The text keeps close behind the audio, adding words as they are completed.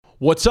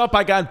What's up?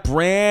 I got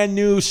brand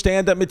new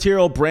stand-up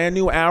material, brand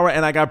new hour,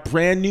 and I got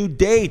brand new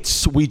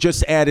dates. We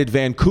just added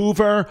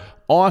Vancouver,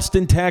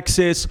 Austin,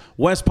 Texas,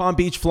 West Palm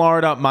Beach,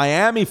 Florida,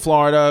 Miami,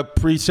 Florida,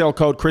 pre-sale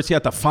code Chrissy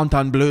at the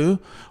Fontainebleau.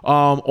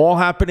 All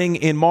happening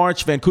in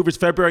March. Vancouver's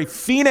February.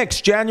 Phoenix,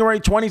 January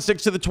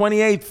 26th to the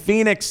 28th.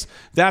 Phoenix,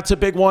 that's a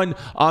big one.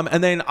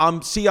 And then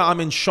I'm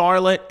in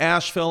Charlotte,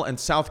 Asheville, and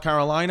South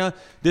Carolina.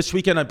 This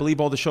weekend, I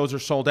believe all the shows are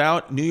sold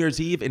out. New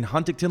Year's Eve in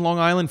Huntington, Long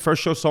Island.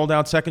 First show sold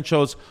out. Second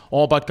show's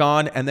all but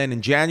gone. And then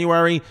in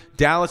January,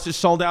 Dallas is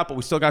sold out, but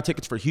we still got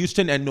tickets for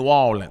Houston and New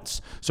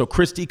Orleans. So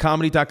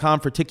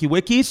ChristyComedy.com for Tiki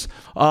Wikis.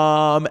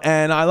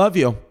 And I love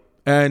you.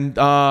 And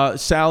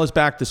Sal is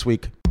back this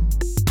week.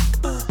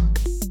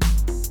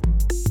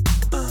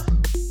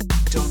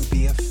 Don't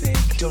be a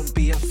fake, don't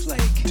be a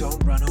flake,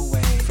 don't run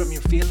away from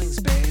your feelings,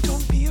 babe.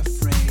 Don't be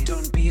afraid,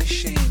 don't be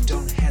ashamed,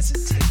 don't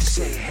hesitate to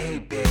say, hey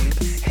babe,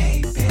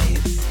 hey babe,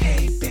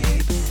 hey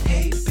babe,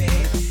 hey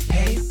babe,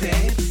 hey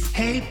babe,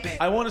 hey babe.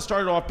 I want to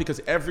start it off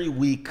because every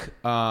week,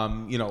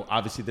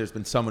 obviously there's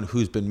been someone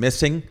who's been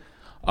missing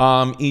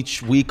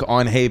each week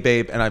on Hey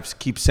Babe, and I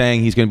keep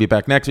saying he's going to be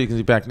back next week, he's going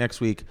to be back next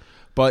week.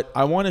 But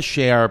I want to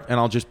share, and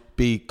I'll just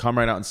come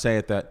right out and say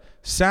it, that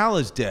Sal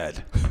is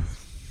dead.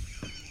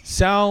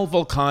 Sal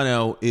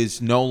Vulcano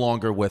is no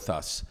longer with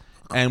us,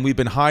 and we've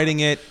been hiding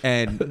it,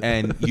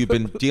 and you've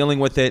been dealing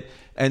with it,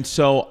 and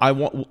so I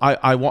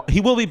want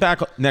he will be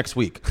back next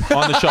week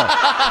on the show,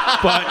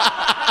 but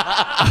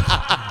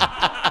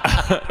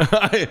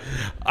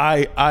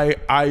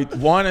I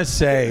want to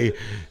say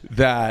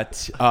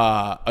that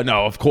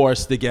no, of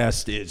course the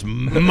guest is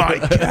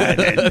Mike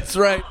Cannon. That's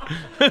right.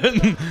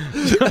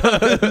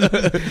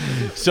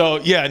 So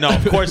yeah, no,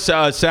 of course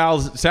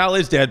Sal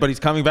is dead, but he's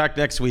coming back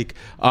next week.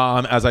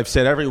 As I've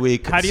said every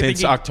week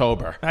since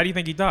October. How do you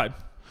think he died?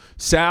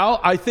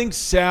 I think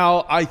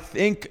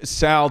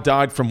Sal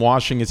died from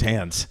washing his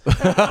hands.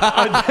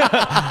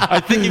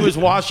 I think he was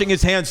washing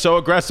his hands so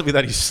aggressively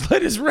that he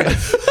slit his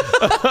wrist.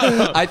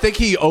 I think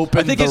he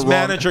opened. I think his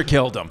manager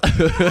killed him.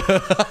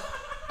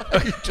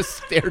 You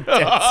just stared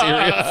dead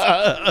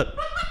serious.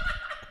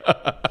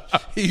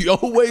 He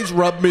always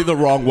rubbed me the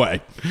wrong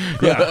way.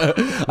 Yeah.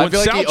 When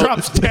Sal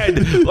drops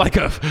dead like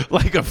a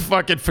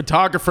fucking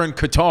photographer in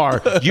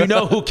Qatar, you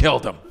know who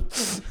killed him.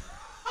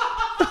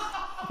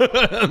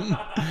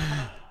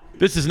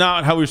 This is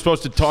not how we were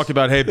supposed to talk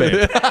about Hey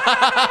Babe.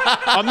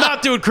 I'm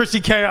not doing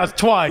Chrissy Chaos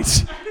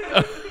twice.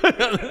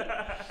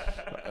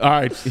 All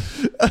right.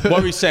 What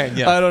were we saying?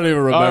 Yeah. I don't even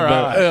remember. All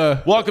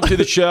right. Welcome to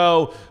the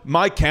show.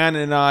 Mike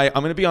Cannon and I'm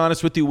going to be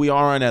honest with you, we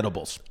are on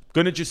edibles.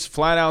 Going to just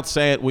flat out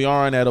say it, we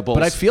are on edibles.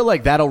 But I feel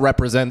like that'll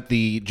represent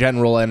the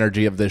general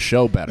energy of this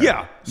show better.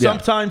 Yeah.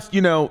 Sometimes,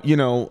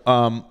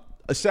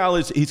 Sal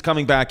he's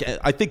coming back.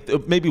 I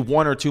think maybe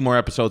one or two more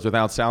episodes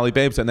without Sally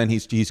Babes, and then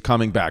he's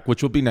coming back,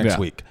 which will be next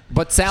week.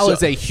 But Sal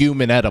is a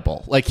human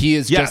edible. Like he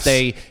is just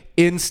a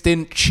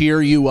instant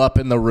cheer you up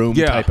in the room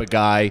type of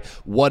guy.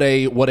 What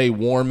a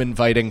warm,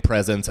 inviting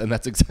presence, and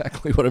that's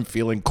exactly what I'm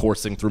feeling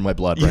coursing through my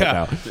blood right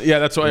now. Yeah,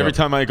 that's why every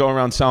time I go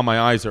around Sal, my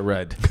eyes are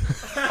red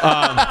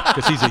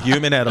because he's a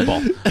human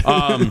edible.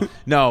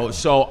 No,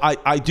 so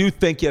I do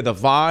think the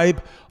vibe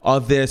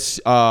of this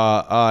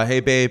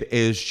Hey Babe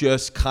is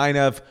just kind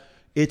of.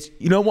 It's,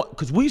 you know what,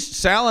 because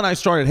Sal and I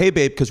started Hey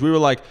Babe because we were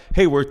like,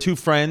 hey, we're two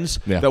friends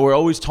that we're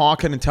always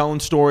talking and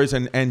telling stories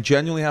and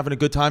genuinely having a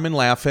good time and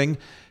laughing.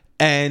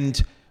 And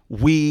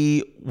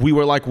we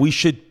were like, we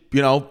should,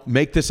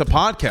 make this a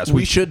podcast.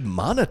 We should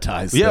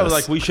monetize this. Yeah,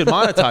 like we should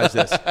monetize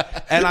this.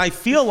 And I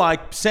feel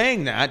like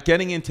saying that,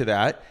 getting into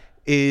that,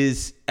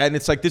 and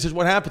it's like, this is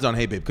what happens on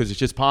Hey Babe because it's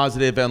just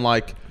positive and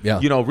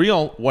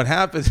real what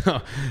happens.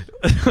 So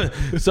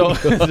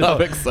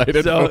I'm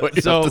excited for what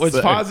you have to what's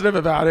say. positive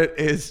about it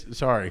is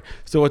So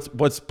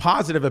what's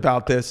positive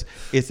about this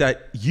is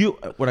that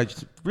what I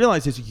just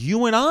realized is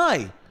you and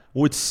I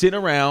would sit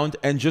around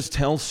and just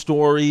tell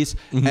stories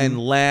and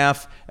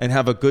laugh and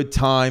have a good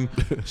time.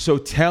 So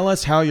tell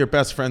us how your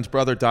best friend's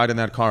brother died in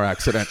that car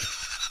accident.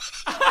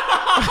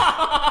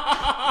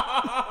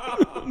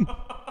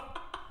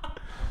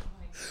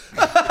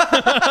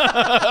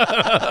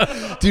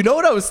 Do you know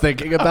what I was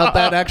thinking about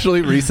that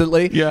actually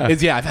recently? Yeah.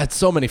 I've had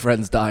so many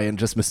friends die in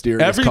just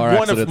mysterious Every car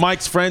one accidents. of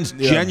Mike's friends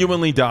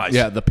genuinely dies.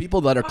 Yeah, the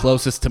people that are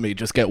closest to me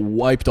just get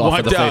wiped off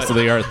of the face of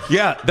the earth.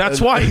 Yeah,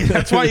 that's why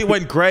he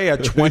went gray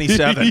at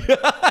 27.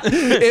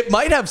 It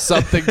might have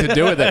something to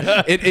do with it.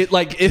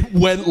 It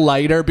went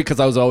lighter because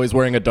I was always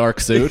wearing a dark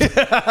suit.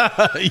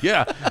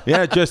 Yeah.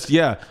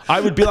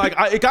 I would be like,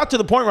 it got to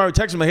the point where I would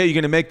text him like, hey, you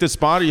going to make this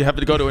spot or you have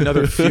to go to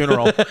another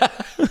funeral?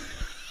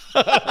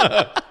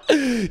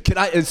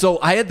 So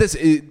I had this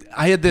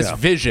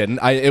vision.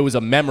 It was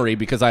a memory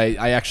because I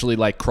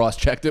actually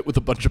cross-checked it with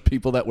a bunch of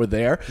people that were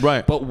there.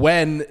 Right. But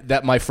when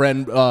my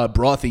friend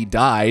Brothy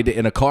died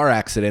in a car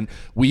accident,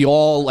 we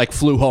all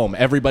flew home.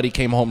 Everybody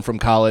came home from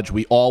college.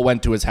 We all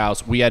went to his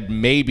house. We had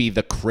maybe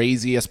the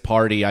craziest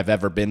party I've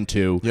ever been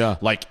to. Yeah.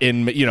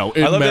 In memory of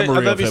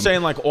I love you him.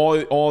 saying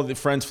all the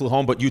friends flew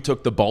home, but you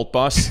took the Bolt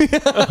bus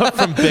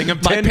from Binghamton.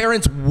 My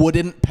parents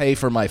wouldn't pay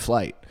for my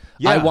flight.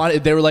 Yeah.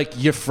 They were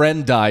like, your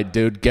friend died,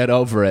 dude. Get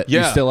over it.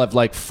 Yeah. You still have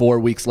like 4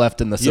 weeks left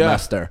in the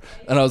semester.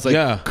 And I was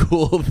like,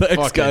 cool,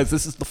 thanks, guys.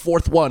 This is the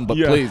 4th one, but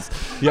please.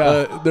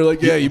 Yeah. They're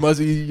like, you're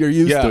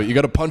used to it. You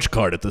got a punch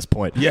card at this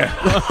point. Yeah.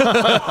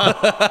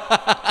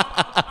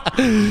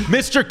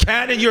 Mr.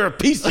 Cannon, you're a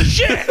piece of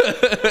shit.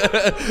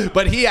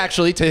 But he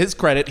actually, to his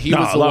credit, he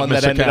was the one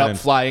that ended up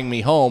flying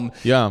me home.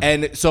 Yeah.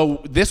 And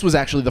so this was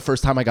actually the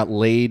first time I got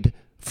laid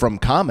from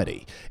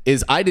comedy.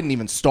 I didn't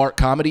even start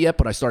comedy yet,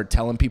 but I started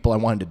telling people I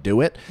wanted to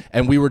do it.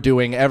 And we were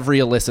doing every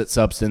illicit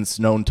substance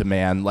known to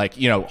man, like,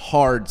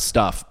 hard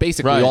stuff.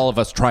 Basically, all of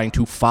us trying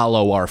to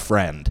follow our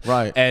friend.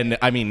 Right. And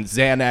I mean,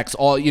 Xanax,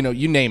 all,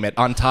 you name it,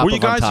 on top of Were you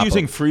guys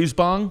using freeze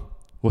bong?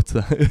 What's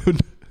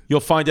that? You'll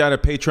find out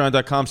at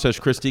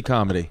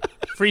patreon.com/ChristyComedy.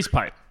 Freeze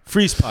pipe.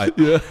 Freeze pipe.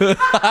 Yeah.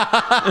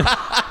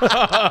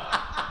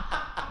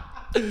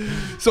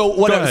 So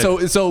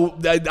whatever.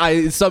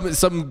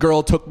 Some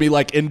girl took me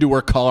like into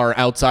her car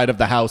outside of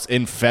the house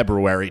in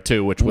February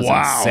too, which was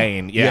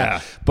insane. Yeah.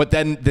 But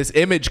then this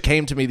image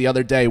came to me the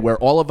other day where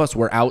all of us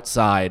were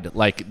outside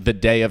like the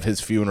day of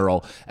his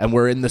funeral, and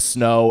we're in the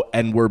snow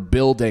and we're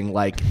building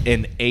like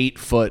an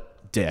 8-foot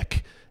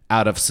dick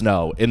out of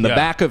snow in the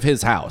back of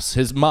his house,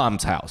 his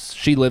mom's house.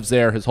 She lives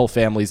there. His whole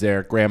family's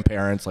there.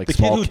 Grandparents, like the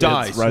small kid who kids,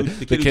 dies. right?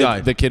 The kid who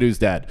died. The kid who's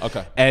dead.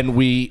 Okay. And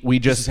we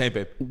just hey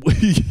babe.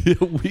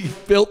 we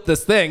built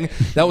this thing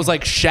that was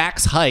like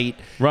Shaq's height.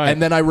 Right.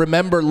 And then I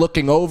remember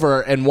looking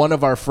over, and one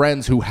of our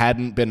friends who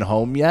hadn't been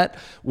home yet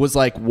was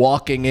like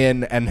walking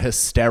in and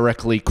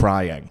hysterically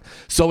crying.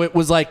 So it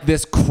was like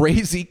this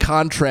crazy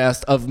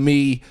contrast of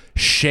me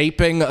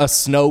shaping a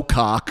snow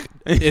cock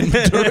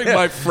during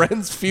my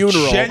friend's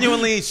funeral.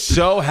 Genuinely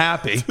so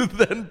happy.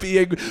 Then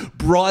being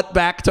brought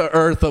back to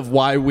earth of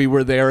why we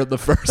were there in the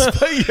first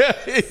place.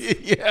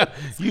 Yeah.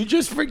 You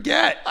just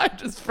forget. I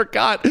just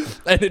forgot.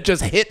 And it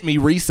just hit me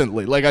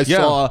recently. Like I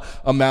saw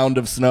a mound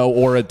of snow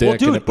or a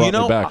dick, and it brought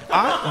me back.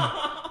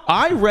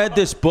 I read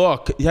this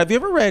book. Have you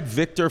ever read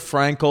Viktor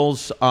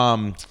Frankl's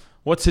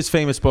what's his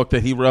famous book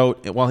that he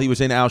wrote while he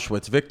was in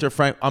Auschwitz?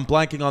 I'm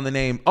blanking on the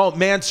name. Oh,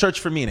 Man's Search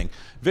for Meaning.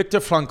 Viktor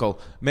Frankl,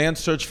 Man's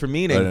Search for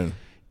Meaning.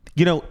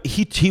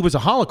 He was a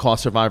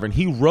Holocaust survivor, and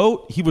he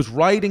wrote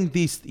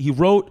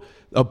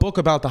a book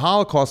about the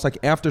Holocaust, like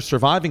after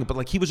surviving it, but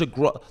like he was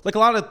like a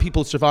lot of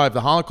people who survived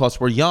the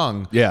Holocaust were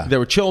young. Yeah. They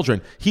were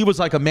children. He was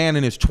like a man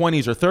in his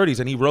 20s or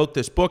 30s, and he wrote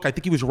this book. I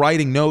think he was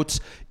writing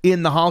notes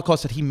in the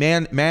Holocaust that he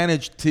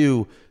managed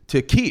to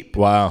keep.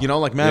 Wow.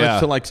 Managed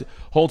to like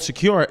hold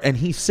secure. And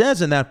he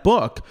says in that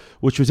book,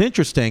 which was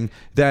interesting,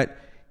 that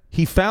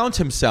he found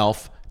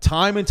himself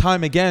time and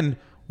time again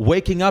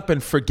waking up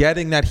and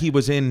forgetting that he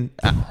was in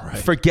a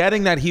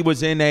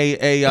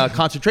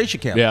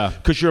concentration camp. Yeah.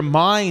 Because your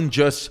mind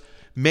just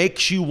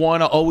makes you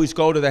want to always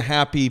go to the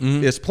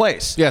happiest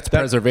place. Yeah, it's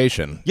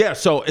preservation. Yeah,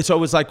 so it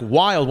was like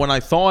wild when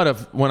I thought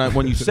of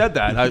when you said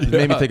that. It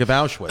made me think of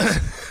Auschwitz.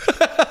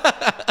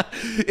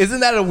 Isn't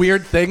that a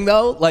weird thing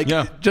though? Like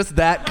just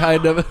that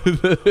kind of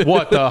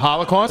what, the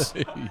Holocaust?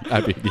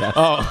 I mean, yeah.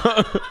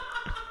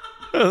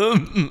 Oh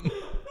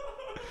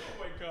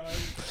my god.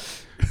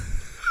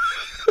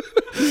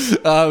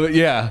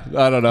 Yeah,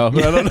 I don't know.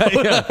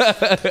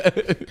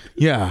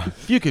 Yeah,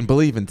 if you can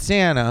believe in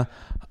Santa.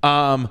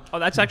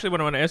 That's actually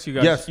what I want to ask you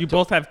guys. Yes. You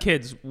both have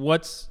kids.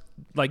 What's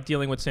like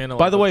dealing with Santa?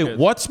 By the way, kids?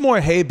 what's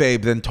more hey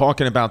babe than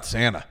talking about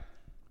Santa?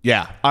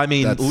 Yeah. I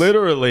mean,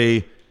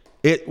 literally,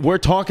 we're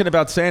talking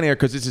about Santa here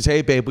because this is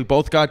hey babe. We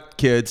both got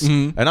kids,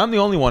 and I'm the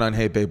only one on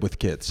hey babe with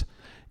kids.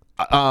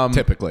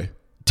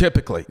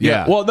 Typically,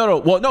 yeah. Well,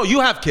 no. You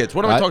have kids.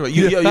 What am I talking about?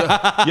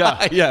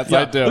 Yeah. Yes,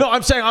 I do. No,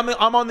 I'm saying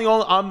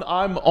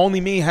I'm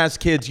only me has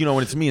kids.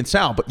 When it's me and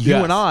Sal, but you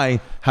and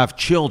I have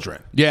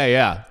children.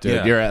 Yeah.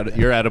 Dude,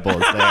 you're edible. Is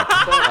there.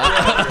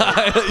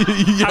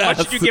 How much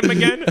did you give him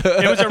again?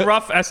 It was a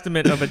rough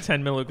estimate of a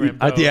 10 milligram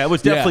dose. Yeah, it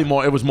was definitely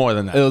more. It was more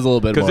than that. It was a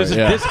little bit more.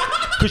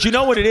 Because you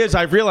know what it is?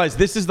 I realized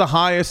this is the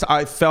highest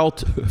I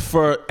felt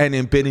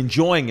and been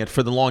enjoying it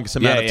for the longest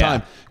amount of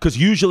time. Because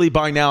usually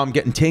by now I'm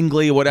getting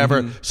tingly or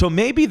whatever. So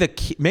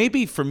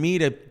maybe for me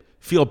to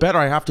feel better,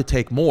 I have to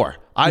take more.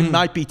 I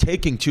might be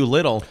taking too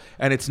little,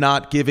 and it's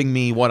not giving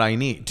me what I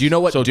need. Do you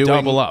know what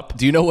double up?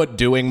 Do you know what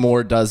doing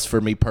more does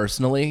for me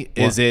personally?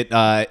 Is it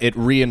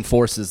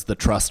reinforces the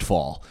trust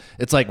fall.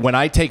 It's like when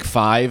I take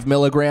 5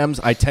 milligrams,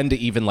 I tend to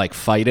even like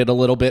fight it a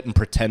little bit and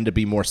pretend to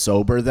be more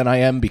sober than I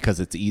am because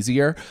it's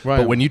easier. Right.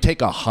 But when you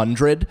take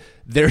 100,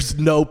 there's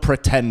no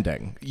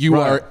pretending.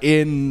 You're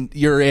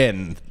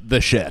in the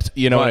shit.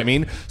 You know what I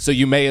mean? So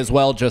you may as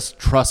well just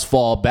trust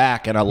fall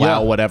back and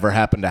allow whatever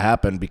happened to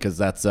happen, because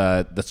that's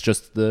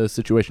just the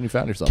situation you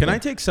found yourself in. Can I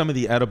take some of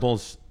the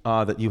edibles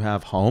that you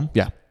have home?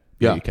 Yeah,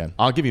 you can.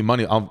 I'll give you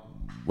money.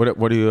 What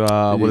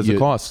does it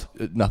cost?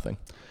 Nothing.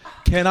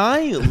 Can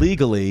I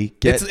legally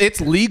get?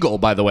 It's legal,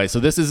 by the way. So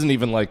this isn't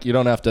even like you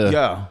don't have to.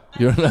 Yeah.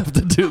 You don't have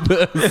to do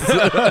this.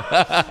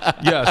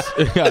 Yes.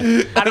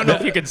 Yeah. I don't know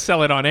if you could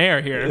sell it on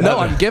air here. No,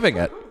 I'm giving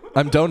it.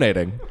 I'm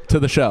donating to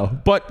the show.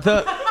 But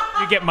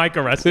you get Mike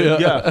arrested.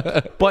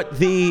 Yeah. But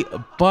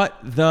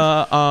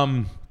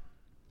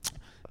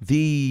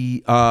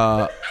The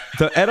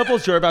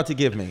edibles you're about to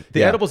give me,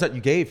 the edibles that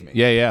you gave me,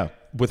 Yeah.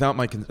 without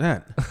my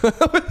consent.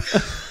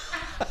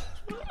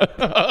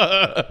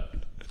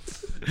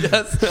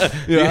 Yes.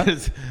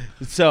 Yes.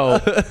 So,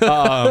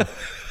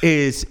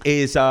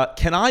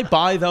 can I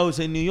buy those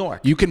in New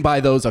York? You can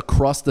buy those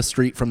across the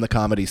street from the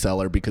Comedy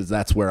Cellar because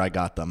that's where I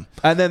got them.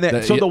 And then,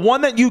 the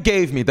one that you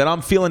gave me that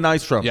I'm feeling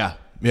nice from. Yeah.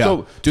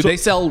 So they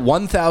sell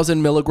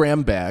 1,000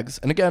 milligram bags.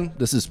 And again,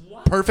 this is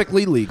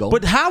perfectly legal.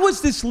 But how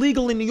is this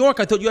legal in New York?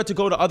 I thought you had to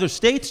go to other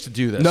states to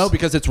do this. No,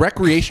 because it's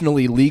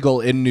recreationally legal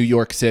in New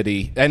York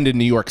City and in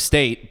New York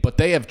State, but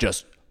they have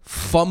just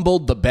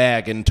fumbled the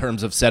bag in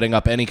terms of setting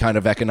up any kind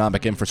of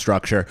economic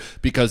infrastructure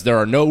because there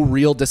are no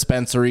real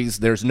dispensaries.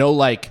 There's no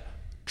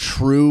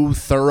true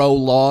thorough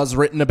laws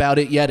written about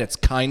it yet. It's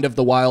kind of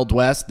the Wild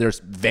West. There's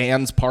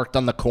vans parked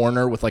on the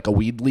corner with a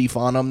weed leaf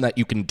on them that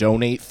you can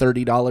donate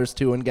 $30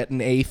 to and get an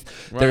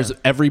eighth. Right. There's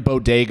every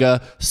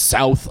bodega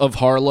south of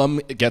Harlem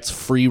gets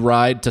free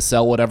ride to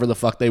sell whatever the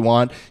fuck they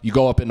want. You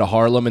go up into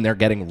Harlem and they're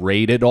getting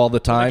raided all the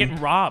time. They're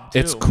getting robbed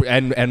too.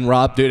 And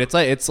robbed, dude.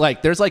 It's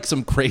like there's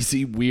some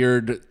crazy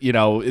weird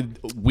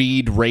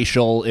weed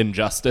racial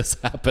injustice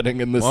happening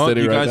in this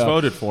city right now. You guys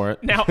voted for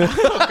it. Now,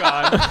 oh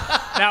god.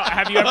 Now,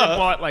 have you ever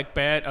bought a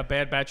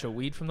bad batch of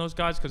weed from those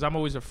guys? Because I'm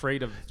always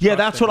afraid of. Yeah,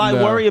 that's what I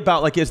worry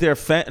about. Is there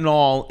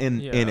fentanyl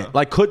in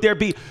it? Could there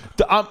be?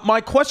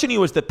 My question to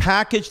you is the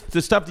package,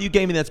 the stuff that you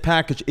gave me that's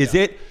packaged. Is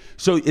it?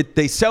 So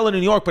they sell it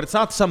in New York, but it's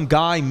not some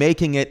guy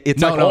making it.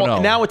 It's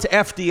no. Now it's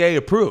FDA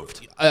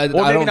approved. I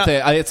don't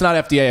think it's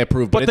not FDA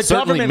approved, but it's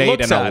certainly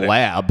made in a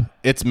lab.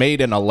 It's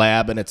made in a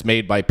lab, and it's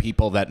made by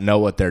people that know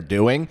what they're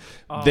doing.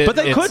 But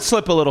they could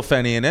slip a little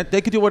fenny in it. They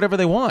could do whatever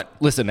they want.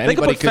 Listen,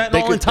 anybody could put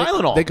fentanyl in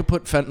Tylenol. They could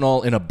put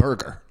fentanyl in a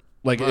burger.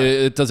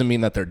 It doesn't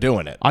mean that they're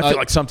doing it. I feel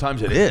like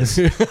sometimes it is,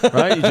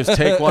 right? You just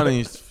take one and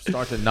you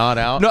start to nod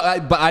out. No,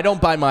 but I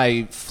don't buy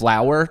my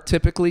flower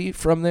typically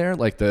from there,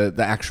 the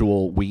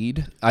actual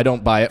weed. I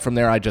don't buy it from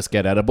there. I just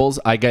get edibles.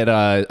 I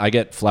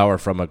get flower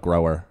from a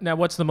grower. Now,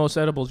 what's the most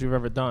edibles you've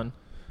ever done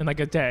in a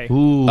day?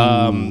 Ooh.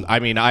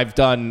 I've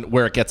done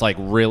where it gets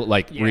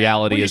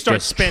reality is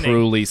just spinning.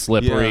 Truly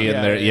slippery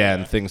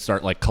and things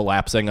start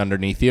collapsing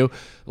underneath you.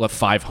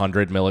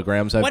 500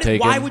 milligrams I've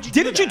taken. Why would you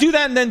Didn't you do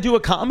that and then do a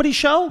comedy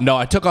show? No,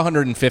 I took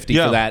 150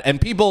 for that. And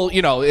people,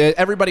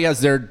 everybody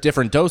has their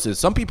different doses.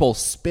 Some people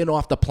spin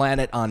off the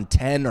planet on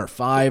 10 or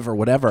 5 or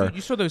whatever. Dude,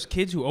 you saw those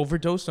kids who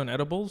overdosed on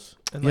edibles?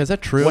 And is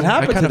that true? What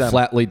happened I kind to of them?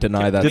 flatly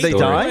deny that Did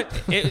story.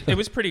 they die? It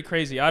was pretty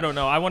crazy. I don't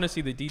know. I want to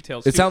see the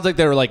details. It sounds like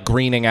they were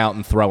greening out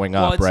and throwing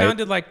up, right? It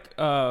sounded like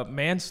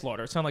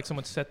manslaughter. It sounded like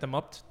someone set them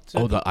up.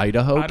 The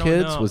Idaho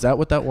kids? Know. Was that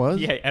what that was?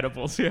 Yeah,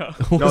 edibles, yeah.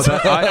 No,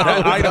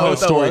 that Idaho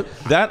story.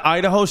 That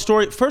Idaho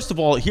story. First of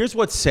all, here's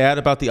what's sad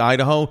about the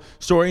Idaho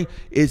story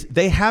is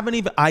they haven't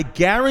even. I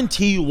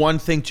guarantee you one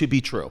thing to be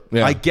true.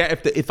 Yeah. I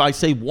get if I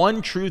say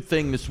one true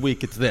thing this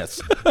week, it's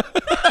this.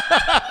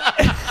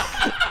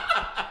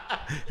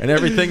 And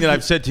everything that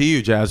I've said to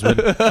you, Jasmine.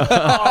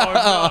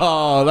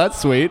 Oh, that's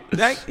sweet.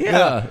 That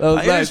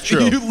is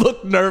true. You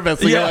look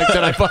nervous. You're like,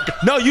 did I fuck?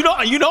 No, you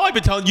know I've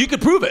been telling you. You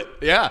could prove it.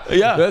 Yeah.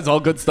 Yeah. That's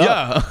all good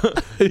stuff.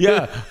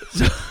 Yeah.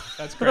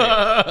 That's great.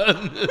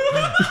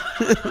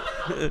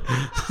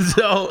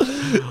 So,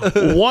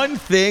 one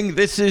thing,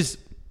 this is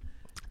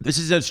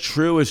as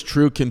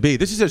true can be.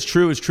 This is as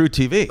true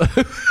TV.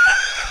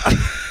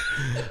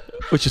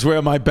 Which is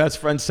where my best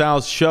friend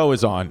Sal's show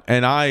is on.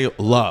 And I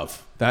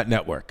love that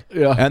network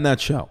and that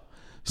show.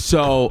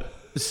 So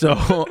this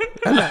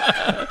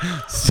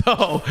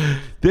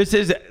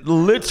is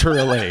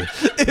literally.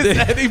 Is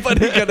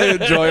anybody going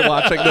to enjoy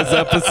watching this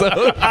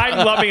episode?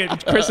 I'm loving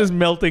it. Chris is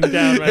melting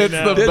down right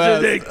now. It's the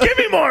best. Give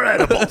me more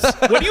edibles.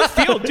 What do you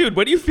feel, dude?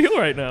 What do you feel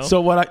right now?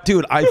 So I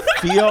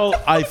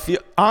feel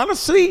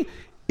honestly,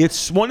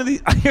 it's one of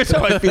these. Here's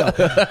how I feel.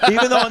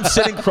 Even though I'm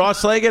sitting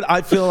cross-legged,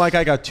 I feel like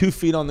I got 2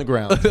 feet on the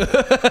ground.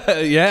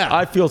 Yeah,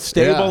 I feel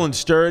stable and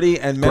sturdy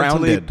and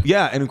mentally,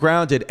 grounded. And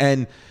grounded.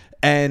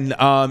 And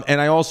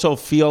I also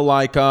feel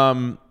like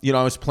I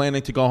was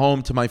planning to go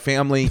home to my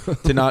family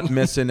to not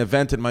miss an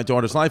event in my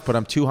daughter's life, but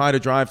I'm too high to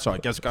drive, so I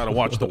guess got to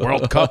watch the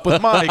World Cup with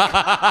Mike.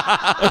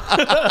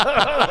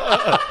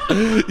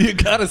 You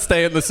got to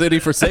stay in the city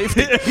for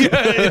safety.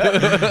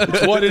 Yeah.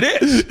 It's what it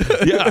is.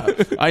 Yeah,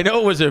 I know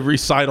it was a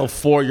recital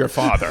for your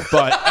father,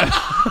 but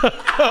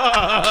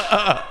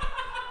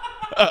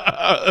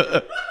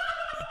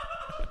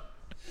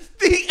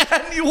the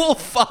annual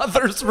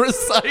Father's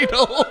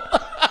Recital.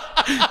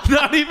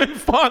 Not even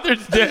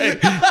Father's Day,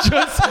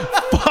 just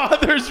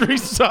Father's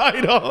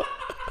Recital.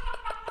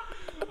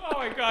 Oh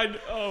my god!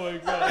 Oh,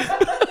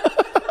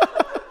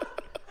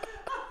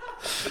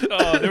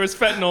 there was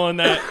fentanyl in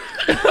that.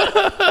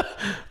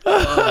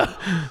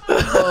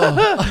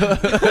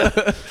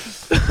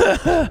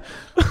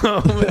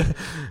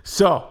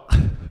 So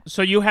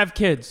you have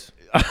kids.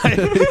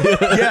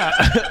 Yeah,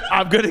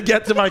 I'm going to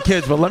get to my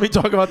kids, but let me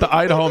talk about the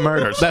Idaho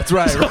murders. That's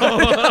right.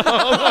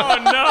 Oh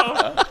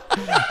no!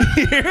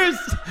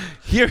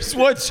 Here's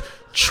what's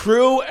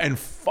true and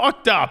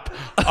fucked up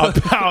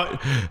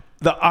about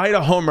the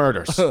Idaho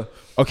murders.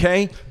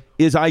 okay,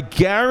 is I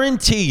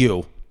guarantee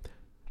you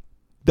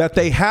that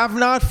they have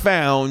not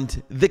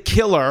found the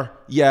killer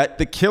yet.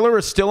 The killer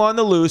is still on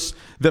the loose.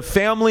 The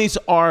families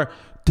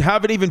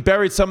haven't even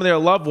buried some of their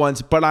loved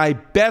ones, but I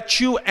bet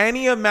you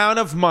any amount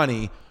of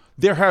money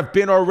there have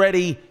been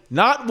already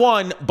not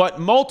one, but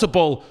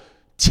multiple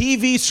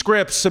TV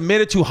scripts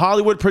submitted to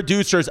Hollywood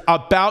producers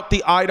about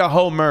the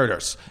Idaho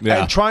murders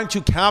and trying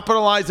to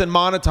capitalize and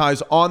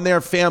monetize on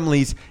their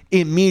families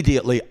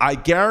immediately. I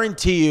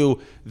guarantee you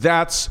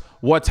that's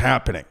what's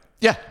happening.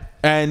 Yeah.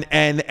 And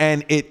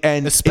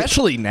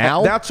especially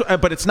now.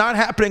 But it's not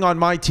happening on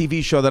my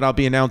TV show that I'll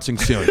be announcing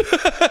soon.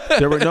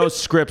 There were no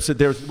scripts. We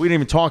didn't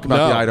even talk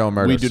about the Idaho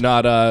murders.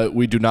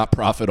 We do not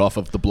profit off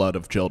of the blood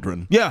of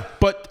children. Yeah,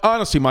 but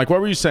honestly, Mike,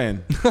 what were you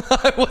saying?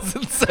 I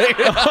wasn't saying.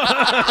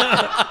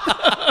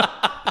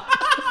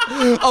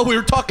 Oh, we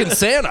were talking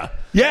Santa.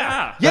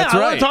 Yeah, that's I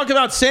right. want to talk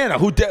about Santa,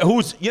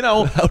 who's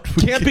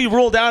can't be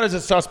ruled out as a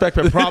suspect,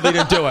 but probably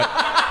didn't do it.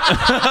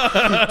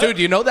 Dude,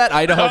 you know that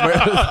Idaho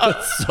murder?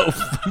 That's so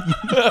funny.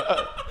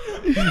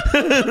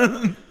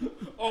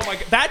 Oh my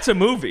god, that's a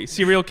movie.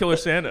 Serial Killer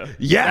Santa.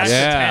 Yes,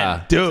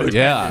 yeah, dude.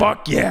 Yeah,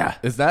 fuck yeah.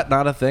 Is that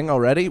not a thing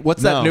already?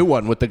 What's that new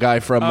one with the guy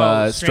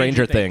from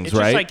Stranger Things? It's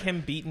right? Just like him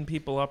beating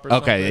people up. Or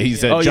something.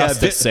 He's a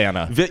Justice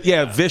Santa.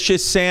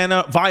 Vicious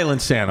Santa,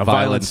 Violent Santa,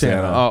 Violent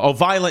Santa.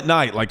 Violent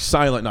Night, like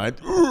Silent Night.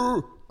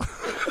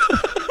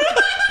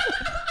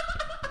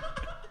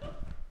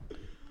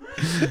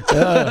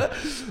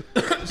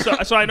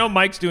 So I know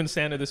Mike's doing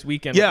Santa this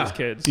weekend with his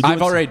kids.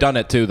 I've already done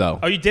it too, though.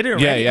 Oh, you did it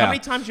already? Yeah. How many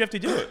times do you have to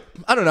do it?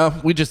 I don't know.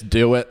 We just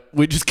do it.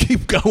 We just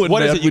keep going.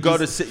 What is it? You go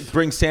to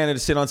bring Santa to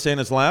sit on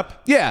Santa's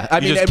lap? Yeah, I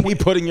mean, just keep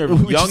putting your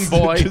young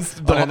boy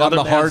on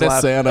the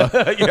hardest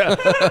Santa.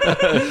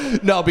 Yeah.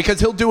 No, because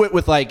he'll do it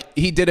with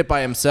he did it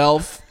by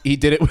himself. He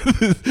did it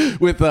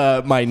with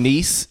my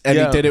niece, and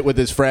he did it with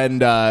his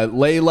friend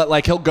Layla.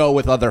 Like he'll go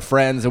with other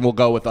friends, and we'll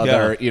go with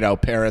other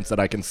parents that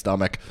I can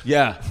stomach.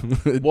 Yeah.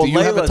 Well, do you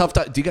have a tough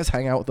time? Do you guys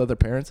hang out with other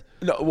parents?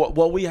 No.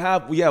 Well, we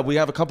have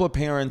a couple of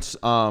parents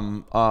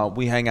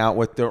we hang out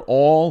with. They're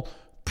all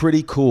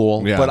pretty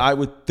cool, but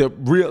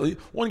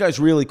one guy's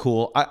really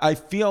cool. I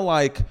feel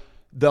like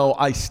though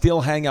I still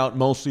hang out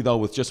mostly though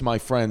with just my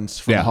friends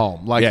from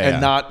home,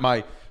 not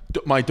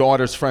my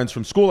daughter's friends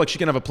from school. Like she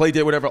can have a play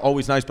date, whatever,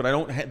 always nice. But I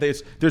don't.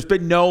 There's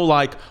been no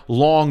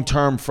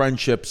long-term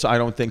friendships. I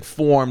don't think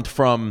formed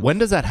from. When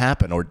does that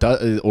happen, or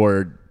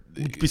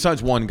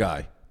besides one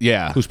guy?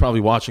 Yeah, who's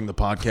probably watching the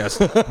podcast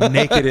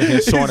naked in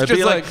his sauna,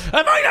 be like,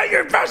 "Am I not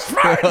your best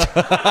friend?"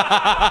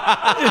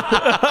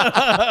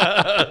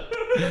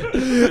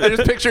 I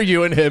just picture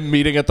you and him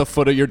meeting at the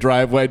foot of your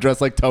driveway, dressed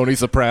like Tony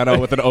Soprano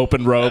with an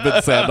open robe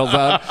and sandals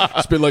on.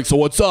 Just be like, "So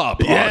what's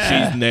up?" Yeah.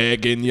 Oh, she's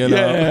nagging, you know.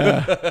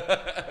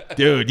 Yeah.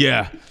 Dude,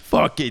 yeah,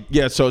 fuck it,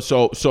 yeah. So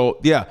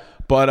yeah,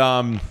 but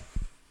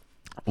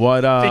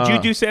what? Did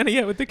you do Santa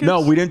yet with the kids?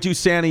 No, we didn't do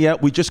Santa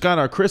yet. We just got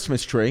our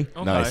Christmas tree.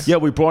 Okay. Nice. Yeah,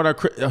 we brought our.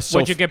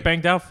 What'd you get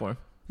banged out for?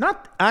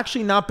 Not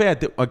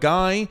bad. A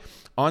guy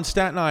on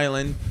Staten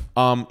Island.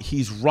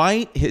 He's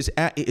right.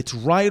 It's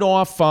right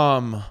off.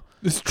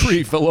 This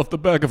tree fell off the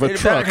back of a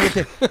truck.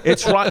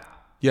 It's right.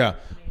 Yeah.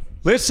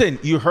 Listen,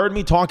 you heard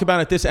me talk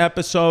about it this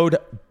episode.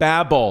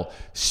 Babbel,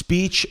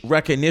 speech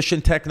recognition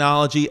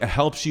technology. It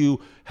helps you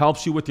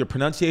with your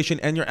pronunciation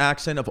and your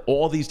accent of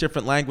all these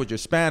different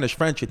languages: Spanish,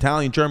 French,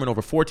 Italian, German,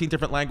 over 14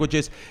 different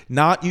languages.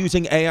 Not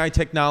using AI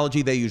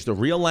technology. They use the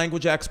real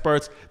language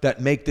experts that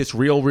make this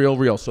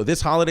real. So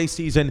this holiday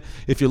season,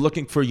 if you're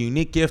looking for a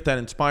unique gift that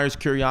inspires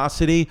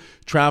curiosity,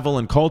 travel,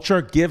 and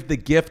culture, give the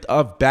gift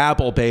of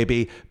Babbel,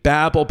 baby.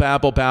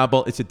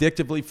 Babbel. It's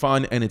addictively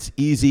fun, and it's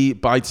easy,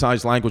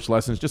 bite-sized language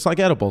lessons, just like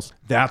edibles.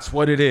 That's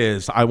what it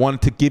is. I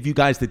wanted to give you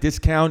guys the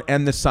discount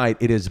and the site.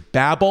 It is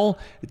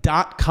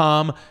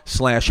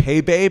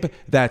babbel.com/heybabe.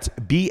 That's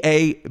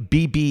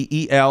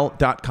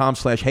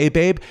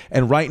BABBEL.com/heybabe.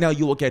 And right now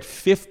you will get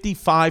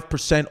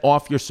 55%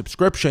 off your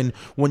subscription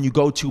when you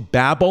go to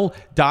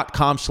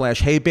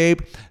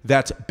babbel.com/heybabe.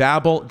 That's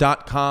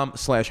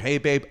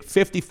babbel.com/heybabe.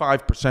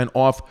 55%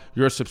 off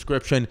your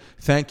subscription.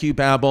 Thank you,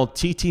 Babbel.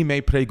 TT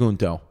me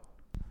pregunto.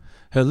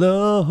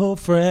 Hello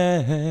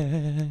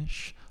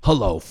Fresh.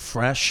 Hello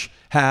Fresh.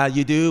 How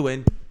you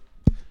doing?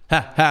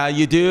 How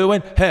you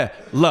doing?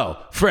 Hello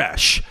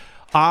Fresh.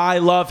 I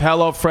love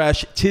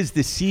HelloFresh. Tis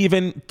the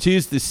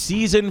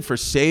season for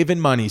saving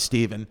money,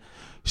 Steven.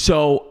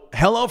 So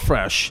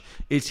HelloFresh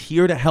is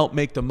here to help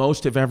make the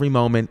most of every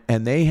moment,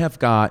 and they have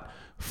got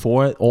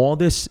for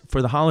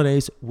the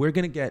holidays.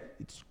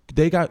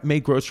 They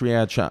made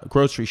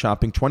grocery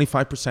shopping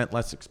 25%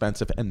 less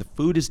expensive, and the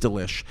food is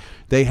delish.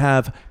 They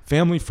have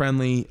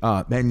family-friendly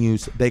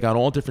menus. They got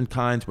all different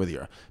kinds, whether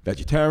you're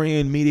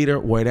vegetarian, meat eater,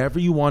 whatever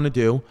you want to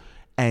do,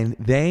 and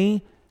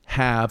they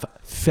have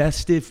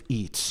festive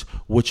eats,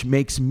 which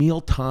makes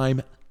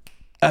mealtime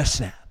a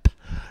snap.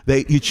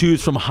 You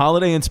choose from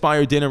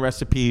holiday-inspired dinner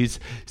recipes,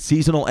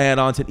 seasonal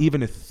add-ons, and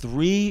even a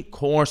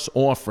 3-course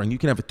offering. You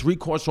can have a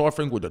 3-course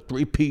offering with a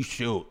 3-piece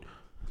shoot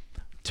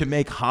to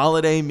make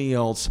holiday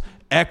meals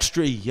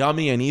extra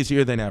yummy and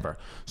easier than ever.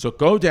 So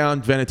go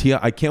down, Venetia.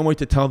 I can't wait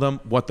to tell them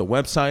what the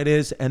website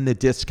is and the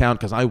discount,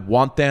 because I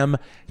want them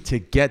to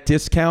get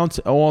discounts,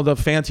 all the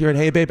fans here at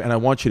Hey Babe, and I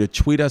want you to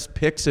tweet us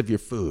pics of your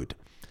food.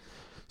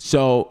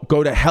 So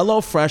go to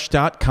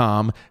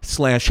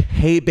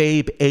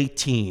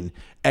HelloFresh.com/HeyBabe18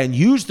 and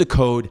use the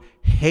code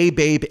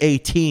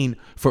HeyBabe18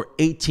 for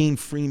 18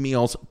 free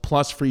meals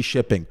plus free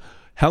shipping.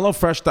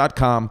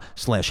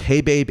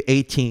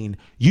 HelloFresh.com/HeyBabe18.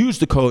 Use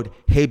the code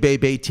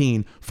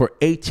HeyBabe18 for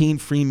 18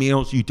 free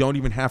meals. You don't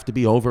even have to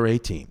be over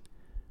 18.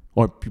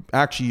 Or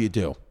actually you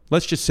do.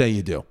 Let's just say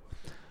you do.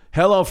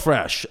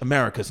 HelloFresh,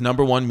 America's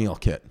 #1 meal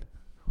kit.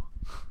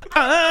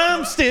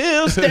 I'm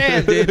still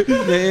standing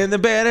in the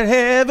bed I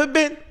haven't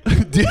been.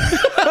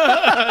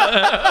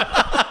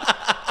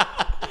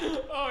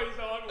 Oh, he's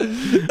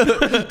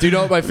on. Do you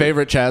know what my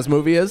favorite Chaz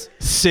movie is?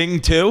 Sing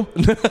 2?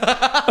 Is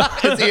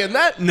he in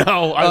that?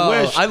 No,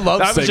 I wish. I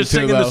love I was Sing just 2,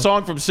 singing though. the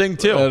song from Sing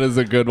 2. That is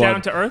a good one.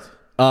 Down to Earth?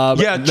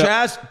 Yeah,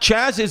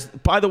 Chaz is,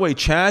 by the way,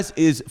 Chaz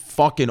is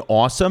fucking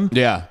awesome.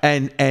 Yeah.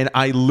 And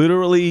I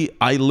literally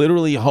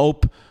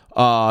hope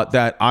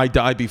that I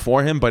die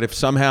before him, but if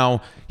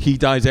somehow he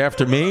dies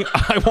after me,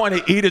 I want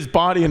to eat his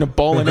body in a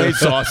bolognese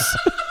sauce.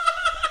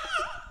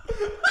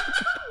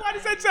 Why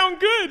does that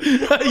sound good?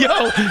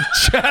 Yo,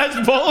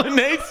 Chaz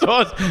bolognese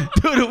sauce,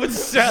 dude. It would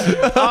sound.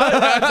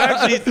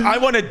 I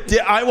want to.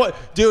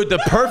 Dude, the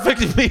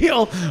perfect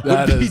meal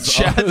would be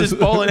Chaz's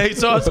bolagnese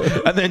sauce,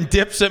 and then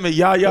dip some of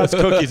Yaya's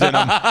cookies in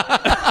them.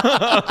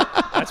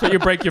 That's what you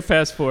break your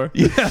fast for.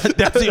 Yeah,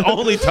 that's the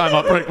only time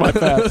I break my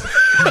fast.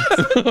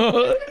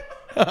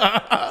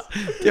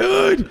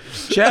 Dude,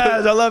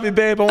 Chaz, I love you,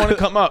 babe. I want to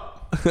come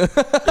up.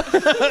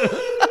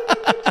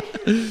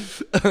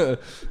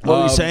 What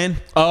were you saying?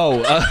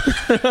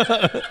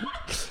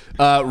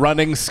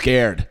 Running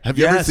Scared. Have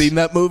you ever seen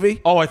that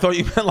movie? Oh, I thought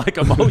you meant like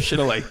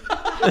emotionally.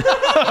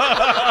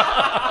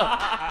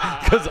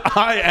 Because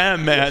I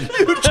am, man.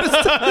 You just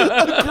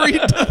agreed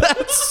to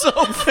that so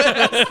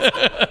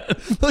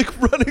fast. Like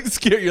Running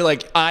Scared, you're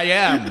like, I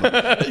am.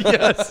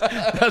 Yes,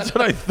 that's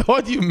what I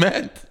thought you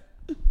meant.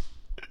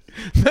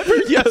 Remember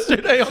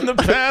yesterday on the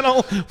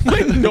panel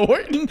when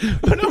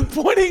I'm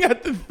pointing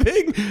at the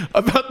thing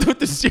about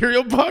the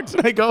cereal box,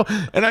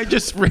 and I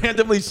just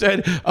randomly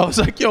said, I was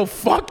like, yo,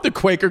 fuck the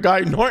Quaker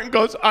guy. Norton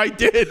goes, I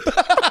did.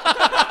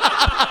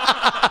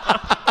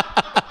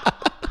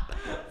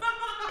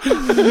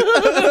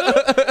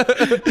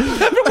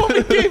 Remember when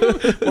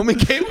we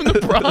gave him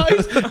the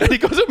prize, and he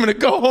goes, I'm going to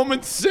go home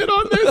and sit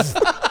on this?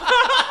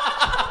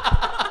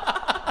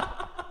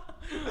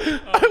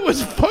 I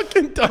was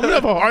fucking dumb. I'm gonna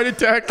have a heart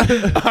attack.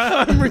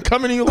 I'm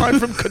coming to you live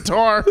from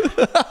Qatar.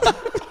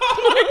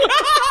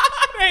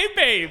 Hey,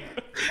 babe.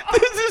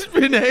 This has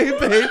been Hey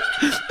Babe.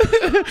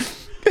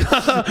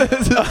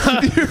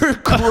 You're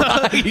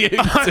crying.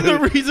 I'm the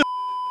reason.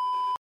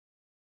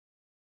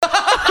 Oh,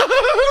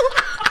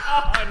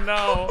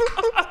 no.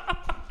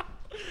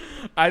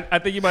 I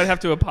think you might have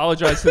to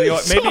apologize to the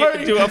audience. Maybe you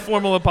could do a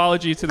formal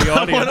apology to the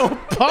audience. I want to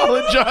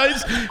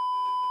apologize.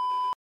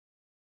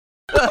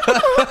 Oh,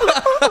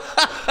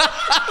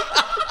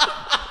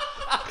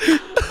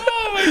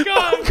 my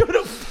God. I'm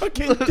gonna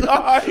fucking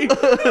die.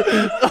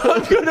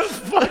 I'm gonna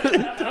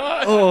fucking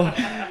die.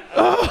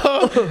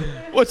 Oh.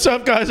 What's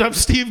up, guys? I'm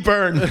Steve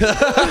Byrne.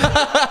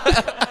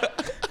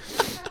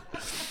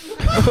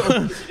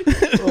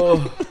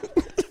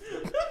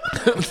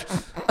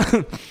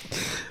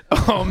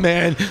 Oh,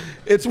 man.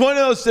 It's one of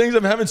those things.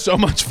 I'm having so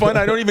much fun.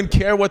 I don't even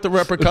care what the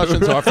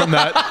repercussions are from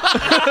that.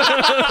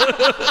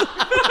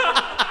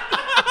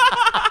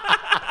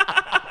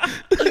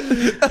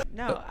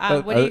 No.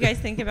 What do you guys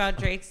think about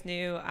Drake's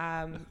new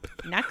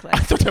necklace? I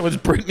thought that was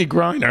Brittany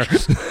Griner.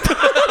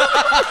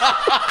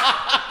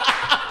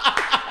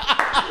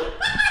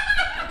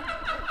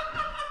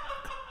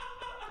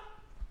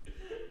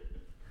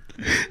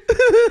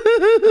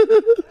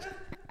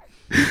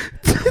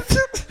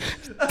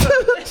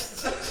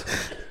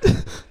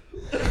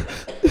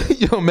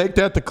 Yo, make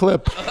that the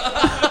clip.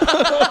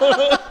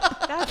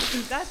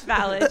 That's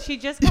valid. She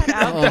just got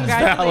out.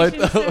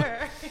 Congratulations to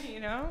her. You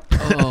know,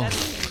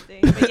 that's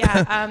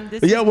amazing.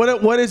 But yeah,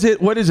 What is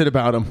it? What is it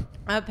about him?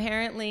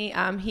 Apparently,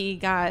 he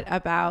got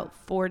about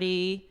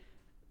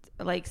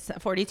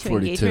 42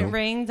 engagement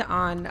rings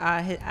on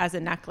as a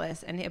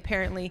necklace, and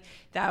apparently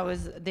that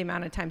was the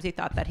amount of times he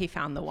thought that he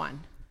found the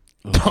one.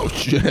 Oh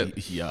shit!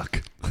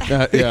 Yuck.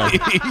 Yeah.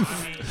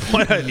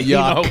 What a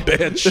yuck,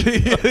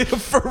 bitch.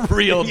 For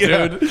real,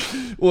 dude.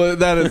 Well,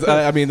 that is.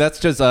 I mean, that's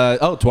just.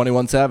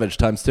 21 Savage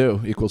times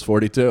 2 equals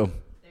 42. There you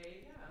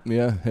go.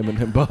 Yeah, him and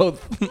him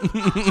both.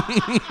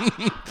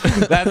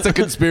 That's a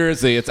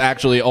conspiracy. It's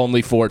actually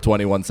only for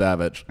 21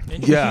 Savage.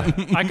 Yeah,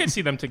 I could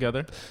see them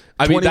together.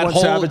 I mean, that 21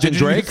 whole Savage and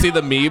did you Drake? see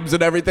the memes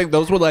and everything?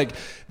 Those were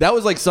that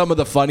was some of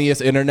the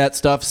funniest internet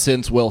stuff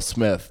since Will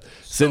Smith.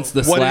 Since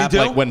the what did he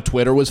slap, do? when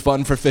Twitter was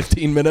fun for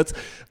 15 minutes,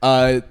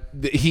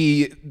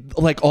 he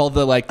all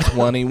the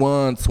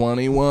 21. So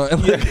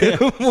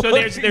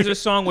there's a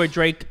song where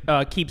Drake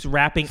keeps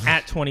rapping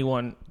at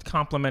 21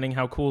 complimenting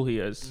how cool he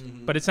is.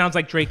 But it sounds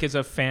like Drake is a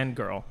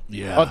fangirl.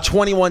 Yeah. Of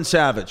 21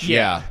 Savage.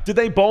 Yeah. Did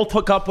they both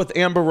hook up with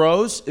Amber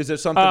Rose? Is there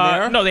something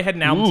there? No, they had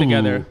an album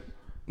together.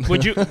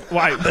 Would you?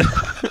 Why?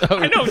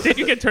 I know. Did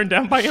you get turned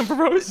down by Amber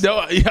Rose? No,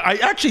 I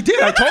actually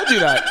did. I told you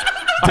that.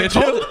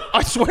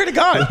 I swear to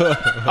God.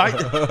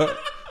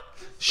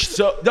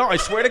 I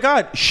swear to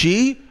God.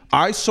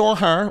 I saw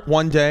her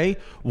one day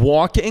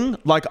walking,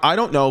 like, I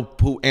don't know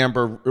who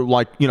Amber,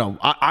 like, you know,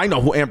 I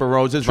know who Amber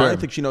Rose is, but I don't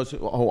think she knows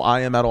who I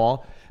am at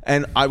all.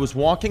 And I was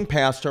walking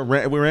past her,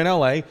 we were in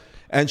LA,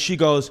 and she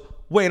goes,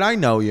 wait, I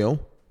know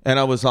you. And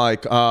I was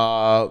like, you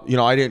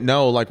know, I didn't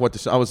know, like, what to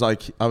say. I was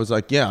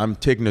like, yeah, I'm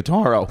Tig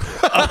Notaro.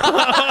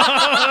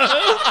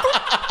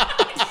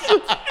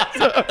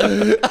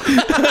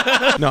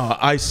 No,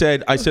 I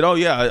said, oh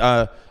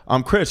yeah,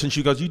 I'm Chris. And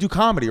she goes, you do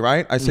comedy,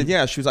 right? I said,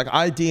 yeah. She was like,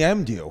 I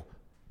DM'd you.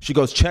 She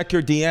goes, check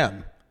your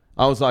DM.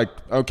 I was like,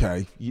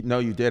 okay, no,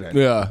 you didn't.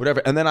 Yeah. Whatever.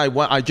 And then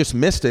I just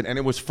missed it, and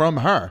it was from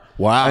her.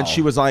 Wow. And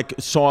she was like,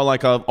 saw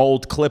like an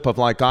old clip of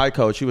like Guy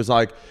Code. She was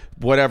like,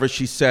 whatever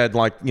she said,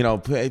 like, you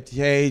know,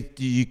 hey,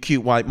 you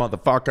cute white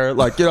motherfucker.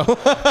 Like, you know,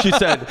 she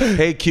said,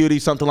 hey, cutie,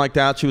 something like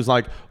that. She was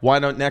like, why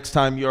don't next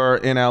time you're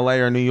in LA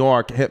or New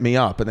York, hit me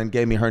up? And then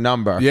gave me her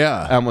number.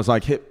 Yeah. And was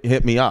like,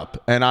 hit me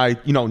up. And I,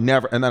 you know,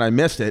 never, and then I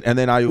missed it. And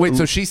then I. Wait,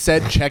 so she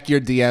said check your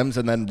DMs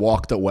and then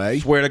walked away?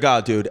 Swear to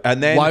God, dude.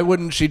 And then. Why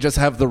wouldn't she just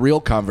have the real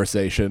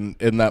conversation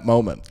in that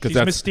moment? She's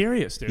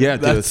mysterious, dude. Yeah,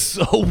 dude. That's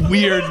so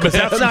weird, man.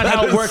 That's not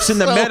how it works in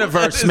the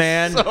metaverse,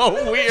 man.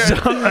 So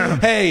weird.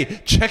 Hey,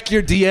 check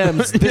your DMs.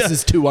 This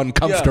is too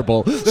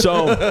uncomfortable.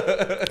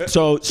 Yeah.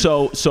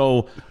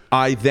 So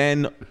I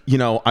then, you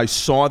know, I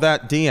saw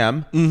that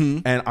DM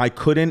and I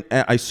couldn't.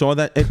 I saw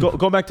that.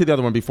 Go back to the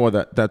other one before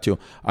that too.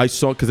 I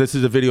saw, because this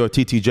is a video of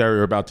TT Jerry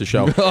we're about to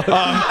show. Dude,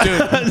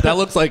 that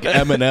looks like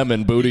Eminem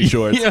in booty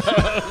shorts.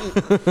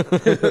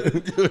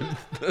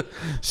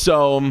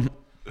 So.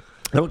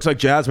 That looks like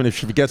Jasmine if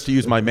she forgets to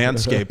use my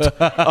Manscaped.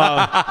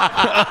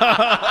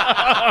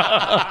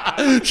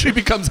 She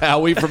becomes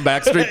Howie from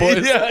Backstreet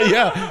Boys.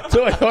 Yeah.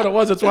 So I thought it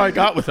was. That's why I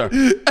got with her.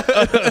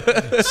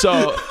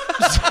 So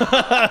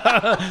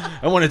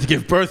I wanted to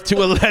give birth to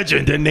a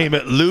legend and name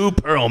it Lou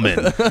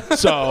Pearlman.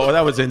 So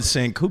that was in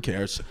sync. Who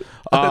cares?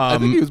 I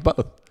think he was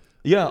both.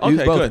 Yeah, okay,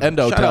 He's both good.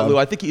 Endo Shout out Town. Lou.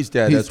 I think he's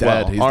dead He's as dead.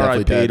 well. He's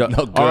definitely dead.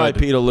 No, good.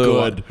 R.I.P. to Lou.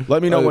 Good.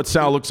 Let me know what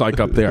Sal looks like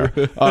up there.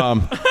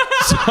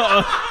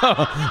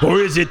 Or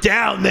is it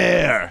down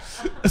there?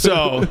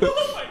 So, no, just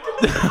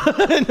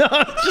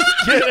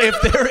kidding.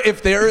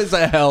 If there is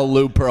a hell,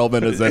 Lou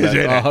Pearlman is in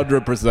it.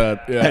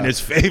 100%. Yeah. And his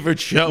favorite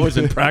show is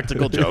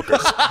Impractical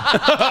Jokers.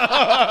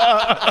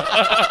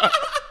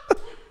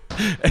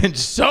 And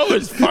so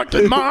is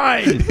fucking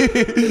mine.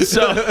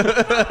 So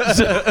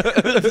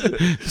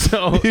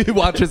he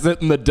watches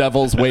it in the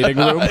devil's waiting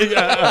room.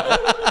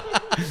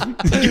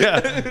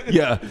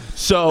 Yeah.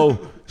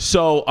 So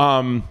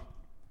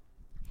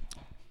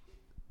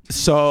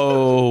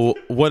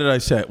what did I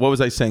say? What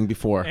was I saying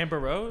before? Amber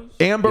Rose?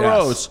 Amber Yes.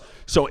 Rose.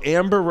 So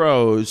Amber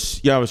Rose,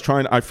 yeah,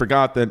 I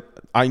forgot that.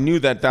 I knew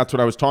that that's what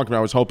I was talking about.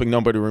 I was hoping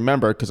nobody would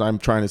remember, because I'm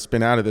trying to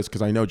spin out of this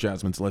because I know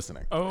Jasmine's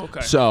listening. Oh,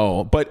 okay.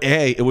 So, but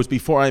hey, it was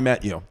before I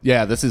met you.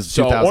 Yeah, this is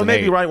So, 2008. or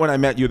maybe right when I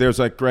met you, there's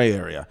like gray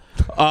area.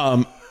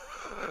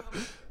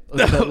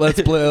 Let's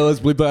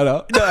bleep that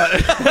out.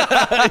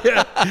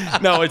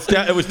 No,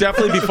 it was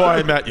definitely before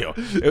I met you.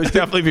 It was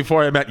definitely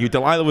before I met you.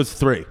 Delilah was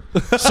 3.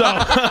 So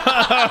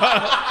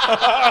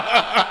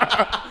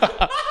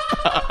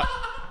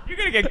You're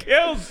going to get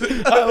killed.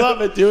 I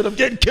love it, dude. I'm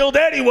getting killed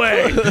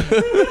anyway.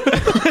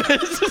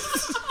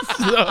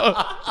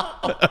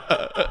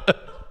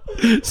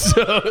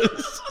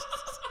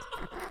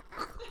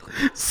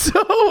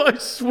 So I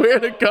swear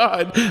to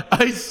God,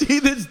 I see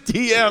this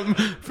DM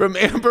from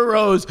Amber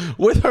Rose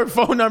with her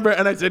phone number,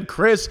 and I said,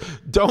 Chris,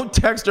 don't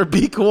text her,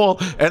 be cool.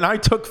 And I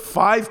took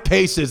 5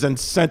 paces and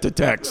sent a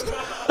text.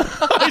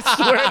 I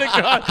swear to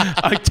God,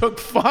 I took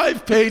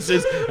 5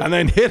 paces and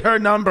then hit her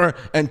number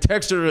and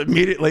texted her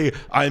immediately,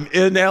 I'm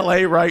in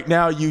LA right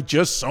now, you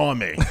just saw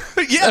me.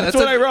 Yeah, that's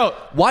what I wrote.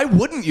 Why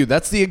wouldn't you?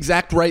 That's the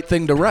exact right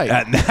thing to write.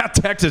 And that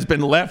text has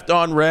been left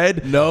on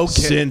read kidding.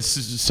 since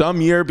some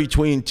year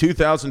between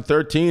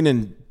 2013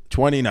 and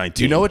 2019.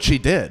 Do you know what she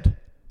did?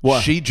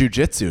 What? She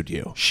jujitsu'd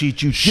you. She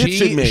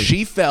jujitsu'd me.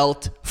 She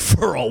felt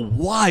for a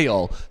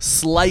while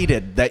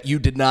slighted that you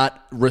did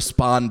not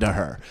respond to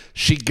her.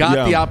 She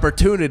got the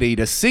opportunity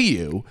to see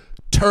you,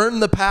 turn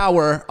the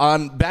power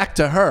on back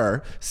to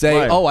her, say,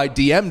 Right. oh, I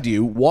DM'd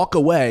you, walk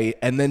away,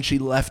 and then she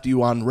left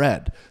you on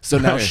red. So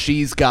now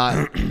she's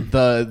got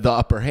the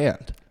upper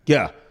hand.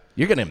 Yeah.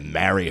 You're going to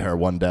marry her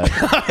one day.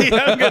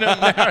 I'm gonna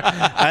marry.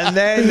 And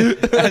then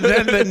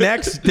the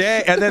next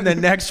day, and then the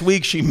next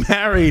week, she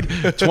married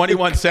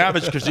 21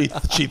 Savage because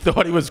she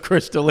thought he was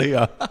Chris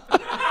D'Elia. What?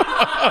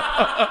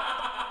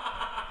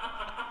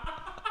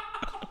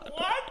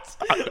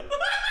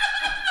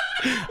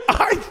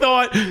 I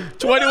thought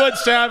 21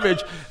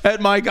 Savage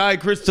and my guy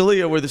Chris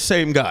D'Elia were the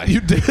same guy. You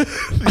did?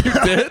 You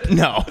did?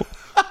 No.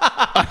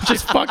 I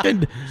just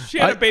fucking. She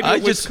had a baby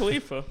with just,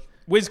 Khalifa.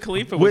 Wiz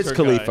Khalifa was Wiz her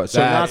Khalifa. guy.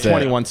 So not That's it.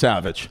 21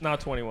 Savage. Not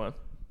 21.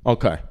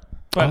 Okay.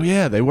 But, Oh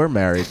yeah, they were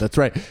married. That's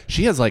right.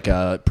 She has like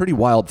a pretty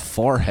wild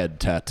forehead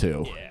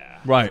tattoo. Yeah.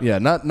 Right. Yeah,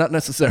 not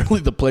necessarily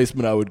the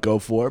placement I would go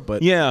for,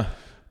 but Yeah.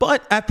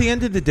 But at the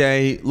end of the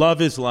day,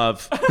 love is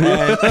love.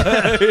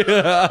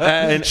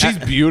 And she's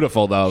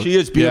beautiful though. she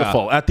is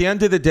beautiful. Yeah. At the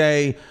end of the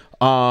day,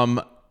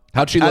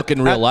 How'd she look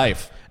in real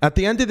life? At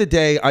the end of the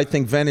day, I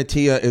think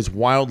Venetia is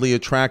wildly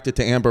attracted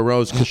to Amber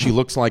Rose because she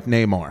looks like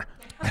Neymar.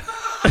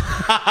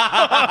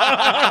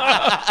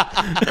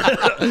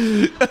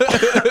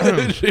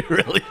 She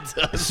really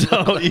does.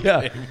 So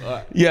yeah.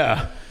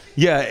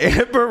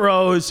 Amber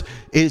Rose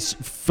is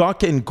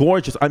fucking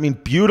gorgeous. I mean,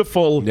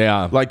 beautiful.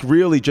 Yeah. Like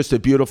really, just a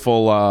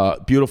beautiful,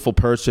 beautiful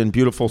person,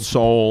 beautiful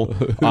soul.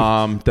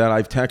 That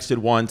I've texted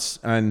once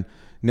and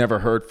never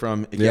heard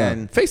from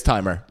again.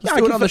 FaceTimer. Let's I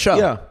do it give on the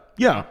show.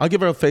 Yeah. I'll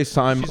give her a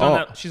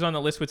FaceTime. She's on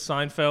the list with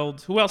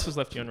Seinfeld. Who else has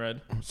left you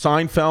unread?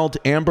 Seinfeld,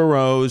 Amber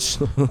Rose,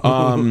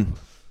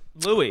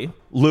 Louis.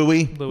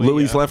 Louis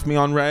yeah. left me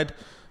on red.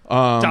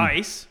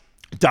 Dice.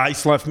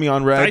 Dice left me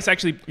on red. Dice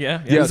actually,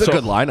 yeah. Yeah, It's a so-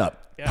 good lineup.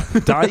 Yeah.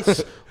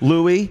 Dice,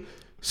 Louis,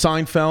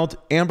 Seinfeld,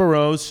 Amber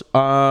Rose.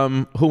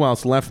 Who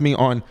else left me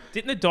on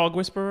Didn't the dog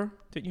whisperer?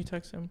 Didn't you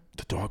text him?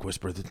 the dog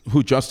whisperer?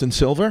 Who? Justin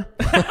Silver?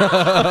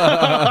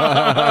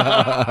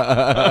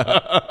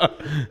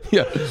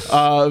 Yeah.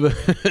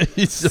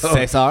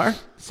 Cesar.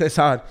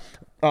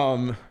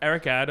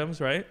 Eric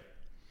Adams, right?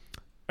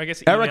 I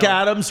guess Eric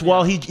Adams.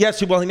 Well, he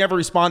never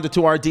responded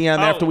to our DM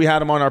after we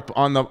had him on my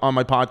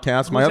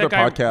podcast, my other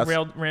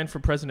podcast. Ran for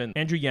president.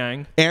 Andrew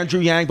Yang. Andrew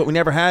Yang, but we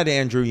never had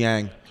Andrew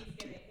Yang.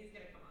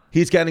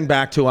 He's getting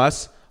back to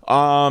us.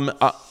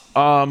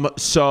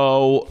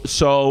 So,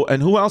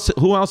 and who else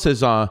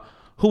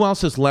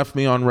has left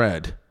me on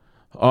red?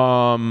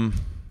 I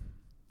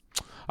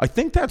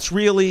think those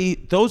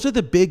are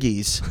the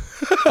biggies.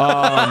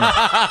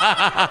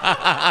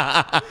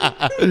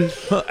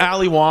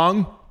 Ali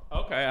Wong.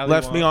 Okay. Ali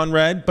Left Wong. me on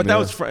red, but that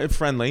was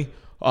friendly.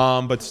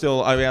 But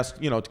still, I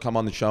asked to come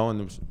on the show,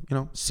 and it was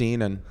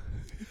seen and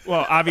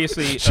Well,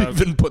 obviously, She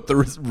even put the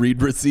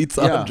read receipts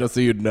on Yeah. just so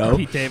you'd know.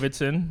 Pete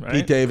Davidson, right?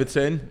 Pete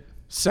Davidson,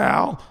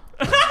 Sal.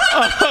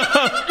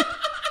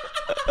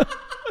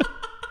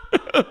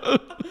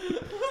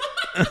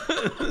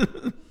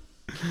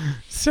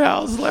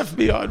 Sal's left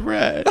me on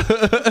red.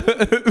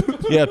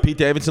 Yeah, Pete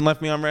Davidson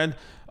left me on red.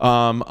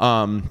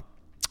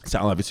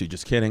 Sal, obviously,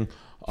 just kidding.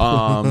 Who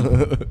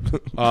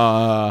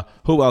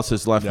else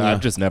has left me?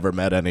 I've just never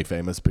met any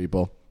famous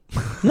people.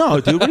 No,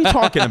 dude. What are you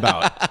talking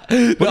about? What are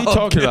you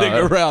talking kidding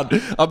about?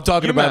 around. I'm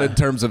talking You about met- in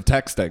terms of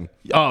texting.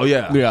 Oh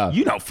yeah, Yeah.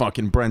 You know,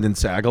 fucking Brendan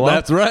Sagalow.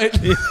 That's right.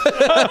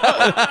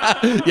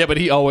 Yeah, but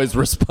he always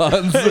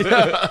responds.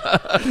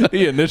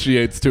 He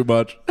initiates too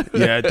much.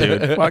 Yeah,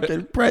 dude.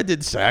 Fucking Brendan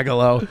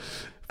Sagalow.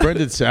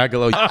 Brendan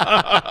Sagalow.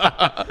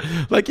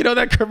 Like, you know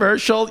that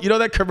commercial? You know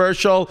that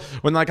commercial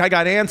when, like, I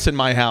got ants in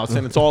my house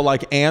and it's all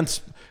like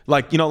ants,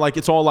 like, you know, like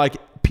it's all like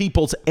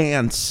people's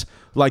ants.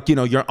 Like, you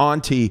know, your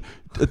auntie,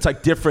 it's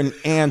like different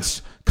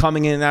ants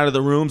coming in and out of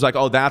the rooms. Like,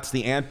 oh, that's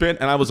the ant bit.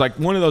 And I was like,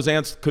 one of those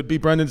ants could be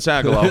Brendan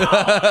Sagalow.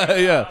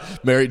 Yeah.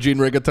 Mary Jean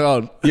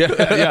Rigatone.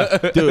 Yeah.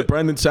 Dude,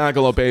 Brendan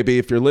Sagalow, baby,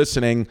 if you're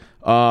listening,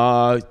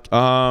 come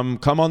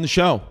on the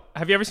show.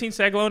 Have you ever seen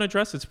Sagalow in a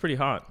dress? It's pretty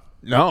hot.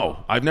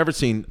 No, I've never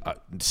seen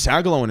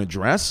Sagalow in a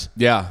dress.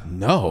 Yeah.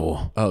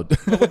 No. Oh.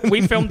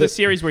 We filmed a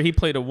series where he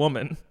played a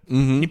woman.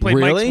 He played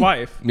Really?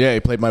 Mike's wife. Yeah, he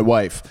played my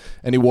wife.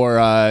 And he wore,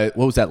 what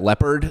was that,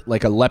 leopard?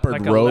 Like a leopard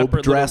Like a robe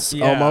leopard dress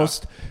little- yeah.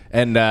 almost.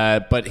 And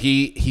but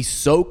he's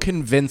so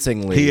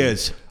convincingly He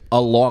is.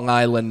 a Long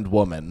Island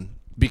woman.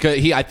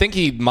 Because I think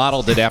he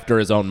modeled it after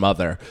his own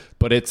mother.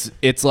 But it's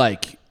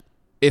like,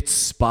 it's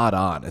spot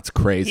on. It's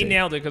crazy. He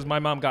nailed it because my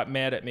mom got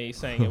mad at me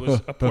saying it was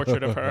a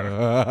portrait of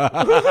her.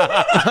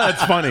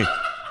 That's funny.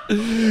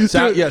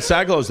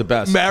 Sagalow's the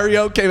best.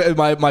 Mario came.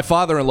 My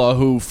father-in-law,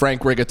 who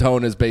Frank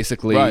Rigatone is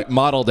basically Right.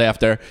 modeled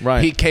after,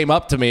 Right. he came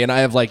up to me, and I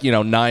have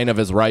 9 of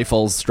his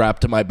rifles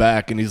strapped to my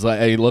back, and he's like,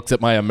 he looks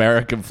at my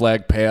American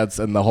flag pants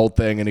and the whole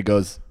thing, and he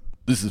goes,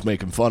 "This is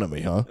making fun of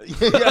me, huh?"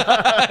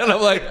 And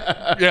I'm like,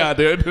 "Yeah,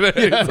 dude."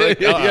 He's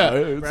like,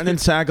 "Oh." Brendan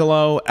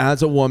Sagalow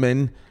as a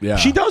woman. Yeah.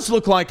 She does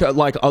look like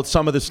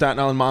some of the Staten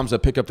Island moms that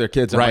pick up their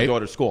kids at my Right.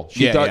 daughter's school.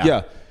 She Yeah, does,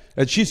 yeah.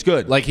 And she's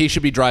good. Like he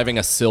should be driving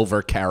a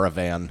silver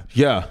Caravan.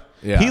 Yeah.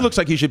 Yeah. He looks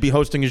like he should be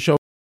hosting a show.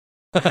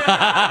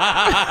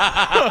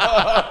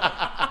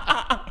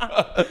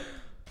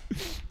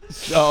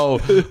 So,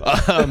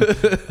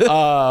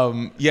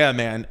 yeah,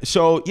 man.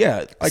 So,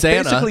 yeah, like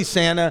Santa. basically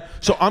Santa.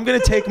 So I'm gonna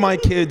take my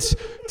kids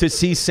to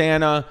see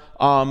Santa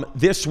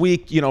this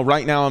week. You know,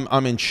 right now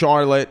I'm in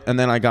Charlotte, and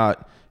then I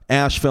got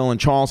Asheville and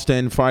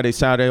Charleston Friday,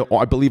 Saturday.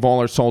 I believe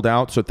all are sold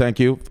out. So thank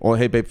you, all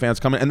Hey Babe fans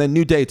coming, and then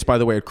new dates, by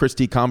the way, at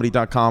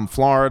ChristyComedy.com,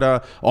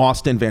 Florida,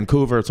 Austin,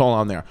 Vancouver. It's all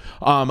on there.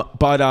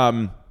 But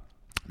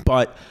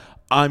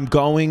I'm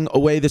going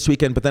away this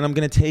weekend. But then I'm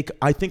gonna take.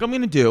 I think I'm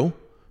gonna do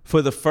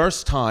for the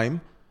first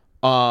time.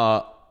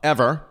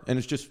 ever, and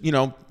it's just,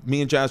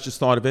 me and Jazz just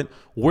thought of it.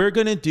 We're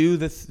going to do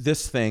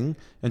this thing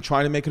and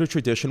try to make it a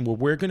tradition where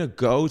we're going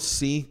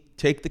to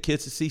take the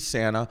kids to see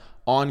Santa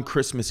on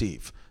Christmas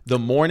Eve. The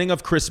morning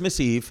of Christmas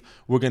Eve,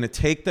 we're going to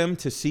take them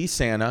to see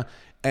Santa,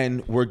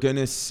 and want the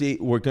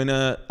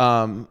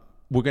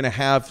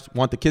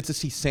kids to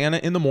see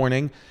Santa in the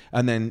morning,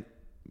 and then,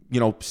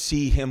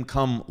 see him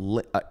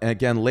come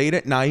again late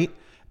at night,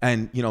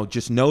 and,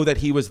 just know that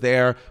he was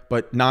there,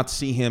 but not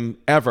see him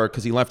ever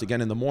because he left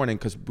again in the morning,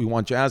 because we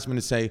want Jasmine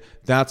to say,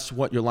 that's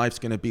what your life's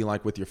going to be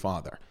like with your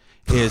father.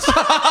 Is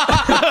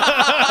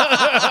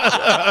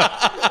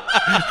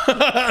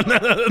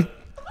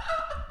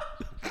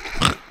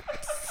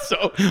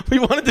So we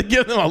wanted to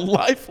give them a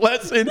life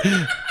lesson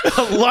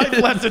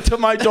to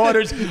my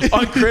daughters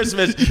on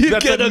Christmas. You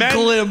get a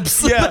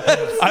glimpse. Yeah,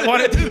 I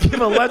wanted to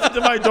give a lesson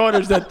to my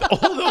daughters that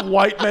all the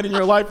white men in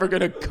your life are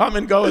going to come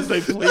and go as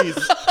they please.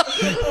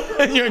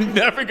 And you're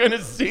never going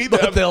to see them.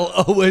 But they'll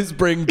always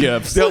bring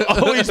gifts. They'll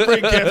always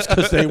bring gifts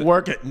because they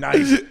work at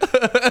night.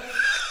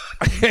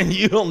 And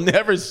you'll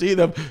never see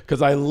them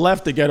because I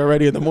left to get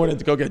ready in the morning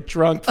to go get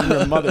drunk from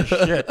your mother's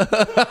shit.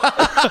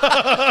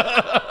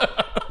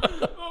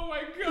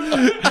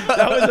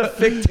 That was a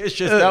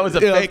fictitious. That was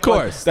a fake. Of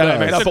course, that I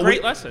made up. It's a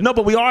great lesson. No,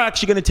 but we are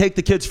actually going to take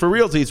the kids for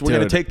realsies. We're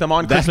going to take them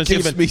on Christmas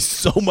Eve. That gives me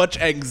so much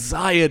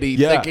anxiety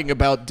thinking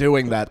about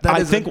doing that.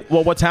 I think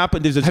what's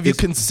happened is. Have you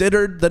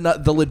considered the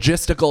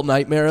logistical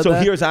nightmare of that?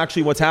 So here's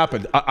actually what's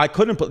happened. I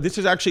couldn't. This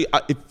is actually.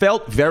 It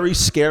felt very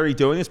scary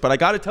doing this, but I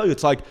got to tell you,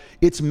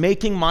 it's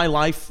making my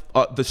life,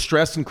 the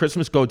stress in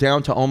Christmas, go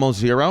down to almost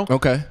zero.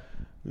 Okay.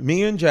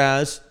 Me and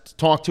Jazz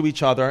talked to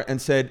each other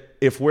and said,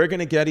 if we're going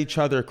to get each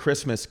other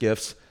Christmas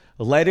gifts,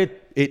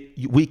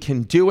 we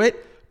can do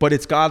it, but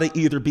it's got to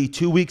either be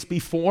 2 weeks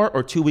before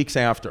or 2 weeks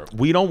after.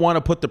 We don't want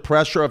to put the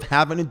pressure of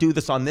having to do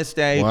this on this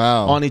day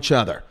on each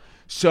other.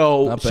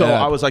 So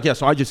I was like,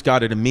 so I just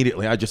got it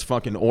immediately. I just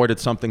fucking ordered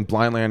something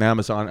blindly on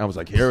Amazon. I was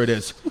like, here it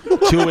is,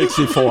 2 weeks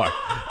before.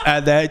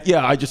 And then,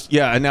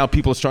 and now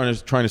people are trying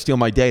to steal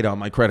my data on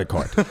my credit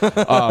card.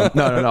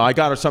 No. I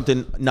got her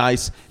something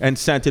nice and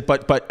sent it.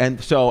 And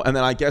then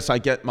I guess I'll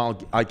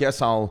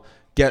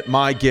get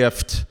my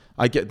gift.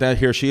 I get that.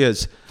 Here she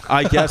is.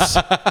 I guess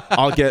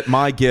I'll get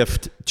my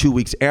gift 2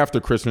 weeks after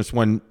Christmas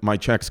when my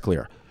check's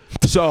clear.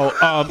 So,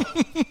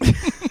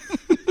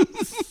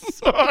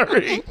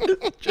 sorry,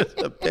 just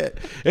a bit.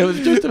 It was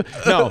just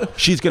no.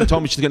 She's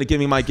told me she's gonna give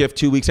me my gift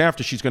 2 weeks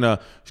after. She's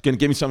gonna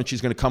give me something.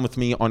 She's gonna come with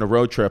me on a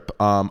road trip.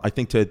 I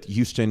think to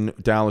Houston,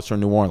 Dallas, or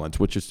New Orleans,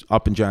 which is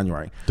up in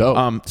January.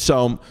 Dope.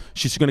 So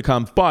she's gonna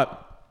come.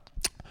 But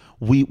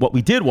what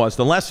we did was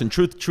the lesson.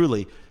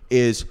 Truly.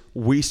 Is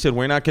we said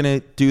we're not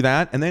going to do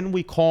that, and then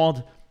we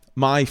called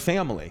my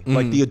family,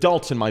 like the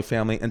adults in my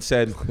family, and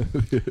said,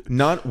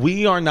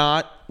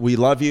 we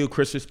love you,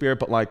 Christmas spirit,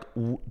 but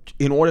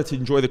in order to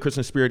enjoy the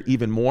Christmas spirit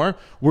even more,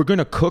 we're going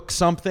to cook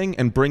something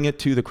and bring it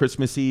to the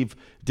Christmas Eve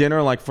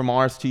dinner, like from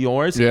ours to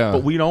yours. Yeah.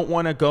 But we don't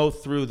want to go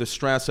through the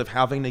stress of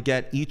having to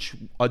get each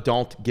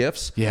adult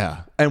gifts.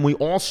 Yeah. And we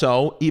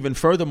also, even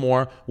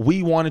furthermore,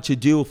 we wanted to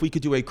do, if we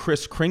could do a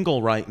Kris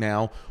Kringle right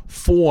now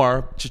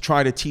to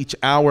try to teach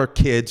our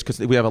kids, because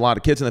we have a lot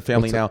of kids in the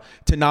family now,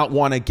 to not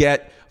want to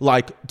get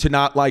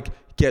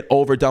get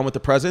overdone with the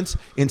presents.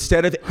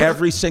 Instead of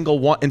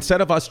instead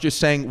of us just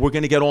saying we're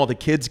going to get all the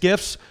kids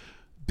gifts,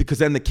 because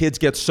then the kids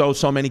get so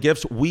many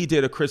gifts, we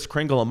did a Kris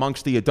Kringle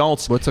amongst the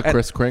adults. What's a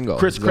Kris Kringle?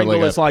 Kris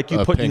Kringle is like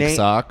you put pink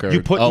sock or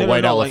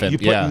white elephant. You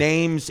put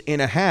names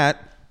in a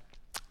hat,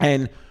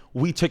 and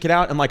we took it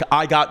out, and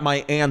I got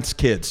my aunt's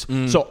kids.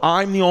 So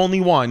I'm the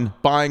only one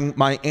buying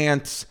my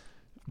aunt's,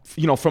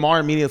 from our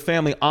immediate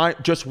family.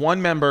 Just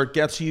one member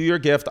gets you your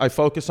gift. I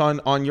focus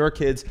on your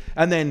kids,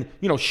 and then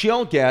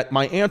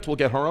my aunt will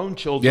get her own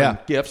children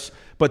gifts.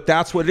 But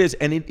that's what it is,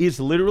 and it is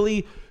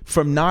literally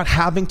from not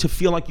having to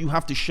feel like you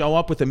have to show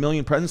up with a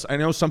million presents. I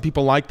know some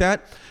people like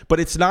that, but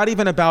it's not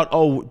even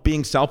about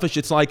being selfish.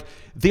 It's like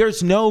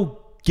there's no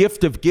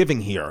gift of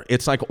giving here.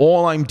 It's like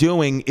all I'm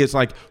doing is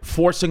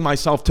forcing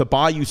myself to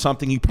buy you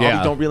something you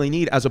probably don't really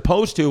need, as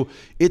opposed to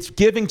it's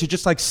giving to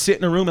just sit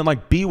in a room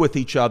and be with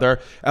each other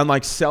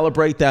and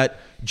celebrate that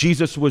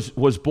Jesus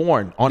was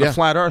born on a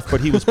flat earth, but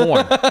he was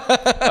born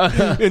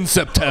in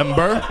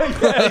September.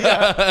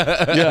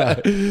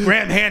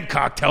 Graham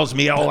Hancock tells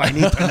me all I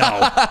need to know.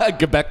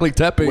 Göbekli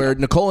Tepe. Where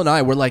Nicole and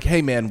I were like,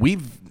 hey man,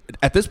 we've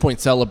at this point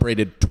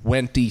celebrated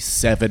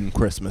 27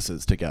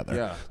 Christmases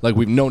together. Yeah.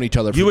 We've known each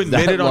other for You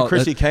admitted that long. on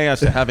Chrissy Chaos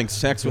to having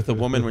sex with a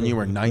woman when you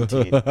were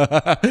 19.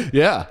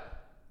 Yeah.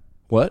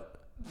 What?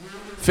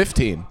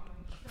 15.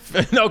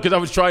 No, because I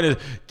was trying to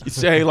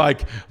say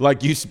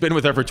you've been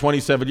with her for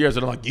 27 years,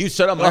 and I'm like, you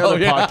said on my other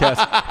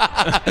podcast.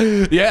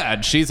 Yeah,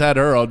 and she's had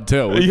her own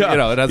too. Yeah. You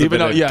know, it hasn't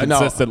been a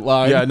consistent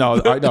line. Yeah,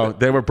 no, I know.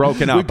 They were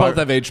broken up. We both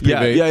have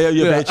HPV. Yeah,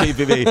 you have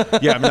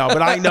HPV. Yeah, no,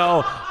 but I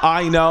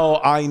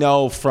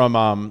know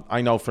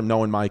from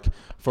knowing Mike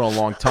for a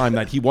long time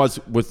that he was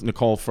with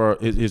Nicole for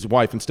his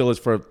wife and still is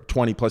for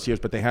 20 plus years,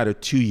 but they had a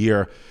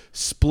 2-year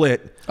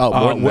split. Oh,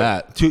 more than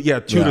that. 2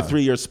 to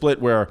 3 year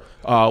split where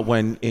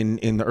when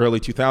in the early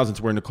 2000s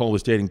where Nicole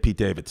was dating Pete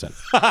Davidson.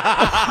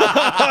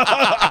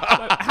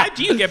 How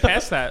do you get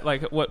past that?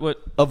 Like what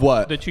Of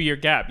what? the 2-year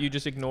gap? You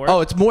just ignore it?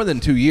 Oh, it's more than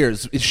 2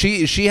 years.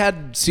 She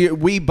had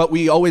but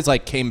we always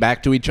like came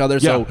back to each other.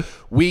 So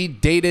we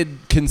dated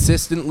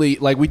consistently.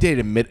 Like we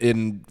dated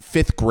in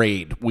 5th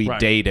grade. We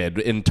dated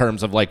in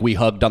terms of like we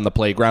hugged on the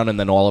playground and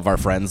then all of our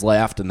friends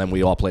laughed and then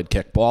we all played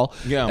kickball.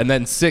 Yeah. And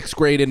then 6th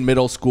grade in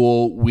middle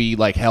school we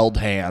like held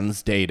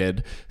hands,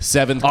 dated.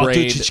 7th grade. Oh,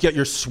 dude, did you get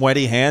your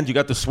sweaty hand? You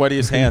got the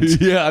sweatiest hands.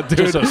 Yeah, dude.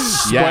 Just a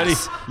sweaty.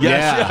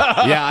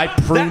 Yes. Yeah, I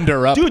pruned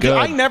her up. Dude, good.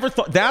 I never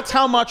thought. That's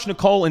how much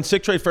Nicole in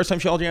 6th grade, first time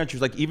she held your hand, she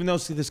was like, even though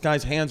this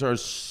guy's hands are a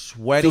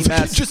sweaty Feels like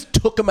mess. he just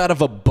took him out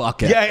of a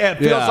bucket. Yeah, it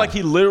feels like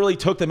he literally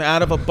took them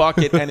out of a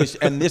bucket and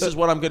this is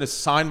what I'm going to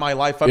sign my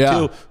life up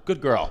to. Good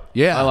girl.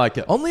 Yeah. I like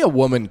it. Only a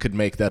woman could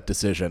make that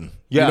decision.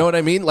 Yeah. You know what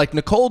I mean? Like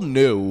Nicole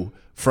knew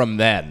from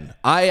then.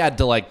 I had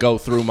to like go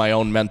through my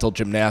own mental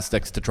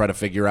gymnastics to try to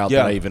figure out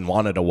that I even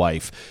wanted a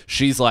wife.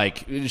 She's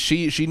like,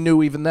 she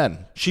knew even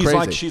then. She's Crazy.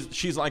 like,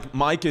 she's like,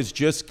 Mike is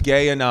just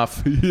gay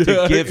enough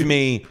to give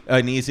me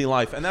an easy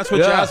life. And that's what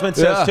Jasmine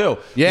says too.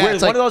 Yeah, We're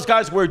it's one like- of those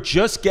guys, we're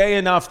just gay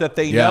enough that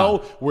they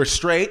know we're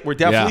straight. We're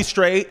definitely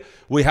straight.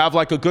 We have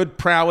like a good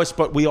prowess,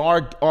 but we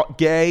are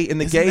gay in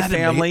the Isn't gay that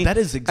family. That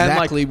is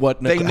exactly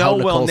what they know. how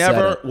Nicole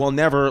said it. We'll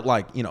never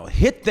like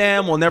hit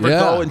them. We'll never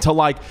go into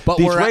like. But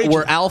these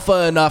we're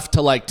alpha enough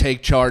to like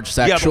take charge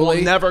sexually. Yeah, but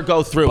we'll never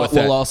go through but with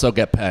it. we'll also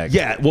get pegged.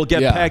 Yeah, we'll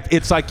get pegged.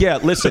 It's like,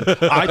 listen,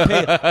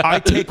 I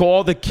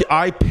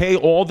pay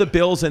all the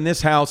bills in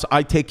this house.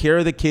 I take care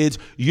of the kids.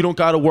 You don't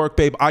got to work,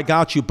 babe. I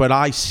got you, but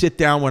I sit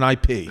down when I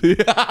pee.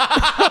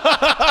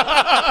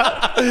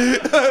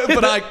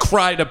 But I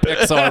cry to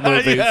Pixar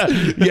movies.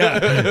 Yeah,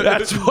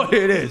 that's what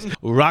it is.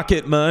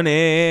 Rocket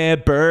money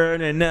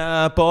burning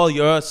up all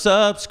your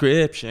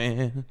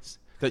subscriptions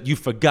that you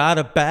forgot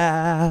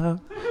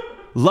about.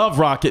 Love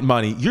Rocket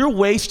Money. You're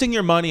wasting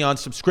your money on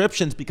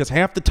subscriptions because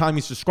half the time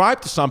you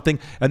subscribe to something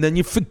and then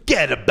you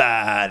forget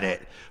about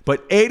it.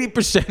 But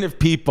 80% of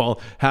people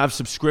have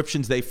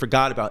subscriptions they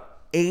forgot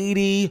about.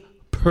 80%.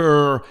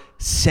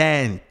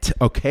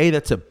 Okay,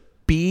 that's a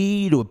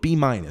B to a B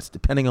minus,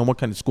 depending on what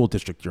kind of school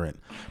district you're in.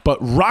 But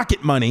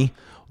Rocket Money,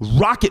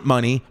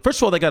 first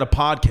of all, they got a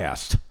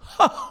podcast.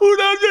 Who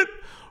does it?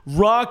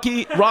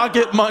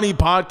 Rocket Money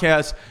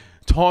podcast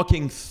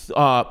talking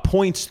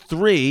points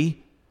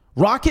 3.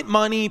 Rocket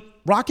Money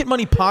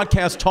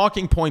podcast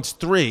talking points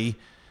 3.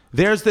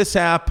 There's this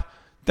app.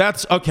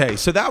 That's okay.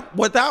 So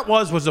what that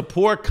was a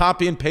poor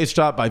copy and paste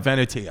job by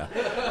Venetia.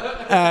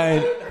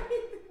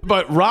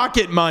 But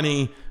Rocket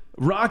Money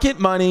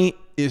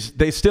is,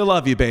 they still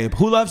love you, babe.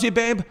 Who loves you,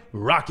 babe?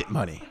 Rocket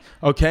Money.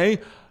 Okay?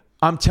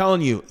 I'm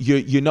telling you,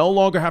 you no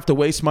longer have to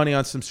waste money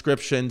on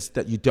subscriptions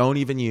that you don't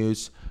even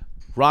use.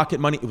 Rocket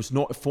Money, it was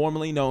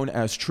formerly known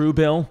as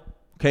Truebill.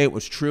 Okay, it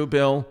was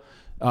Truebill.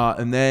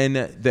 And then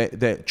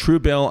the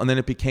Truebill, and then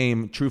it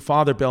became True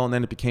Father Bill, and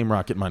then it became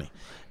Rocket Money.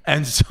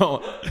 And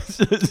so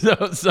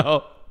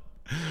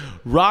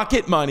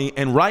Rocket Money,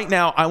 and right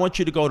now I want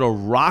you to go to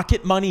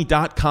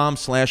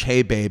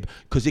rocketmoney.com/heybabe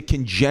because it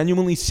can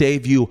genuinely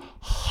save you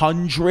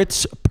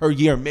hundreds per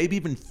year, maybe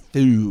even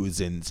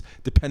thousands,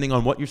 depending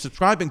on what you're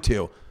subscribing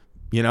to.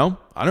 I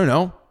don't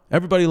know.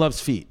 Everybody loves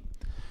feet.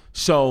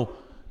 So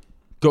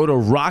go to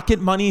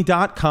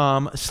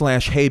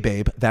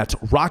rocketmoney.com/heybabe. That's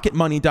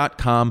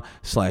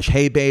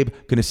rocketmoney.com/heybabe.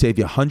 Going to save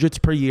you hundreds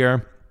per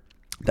year.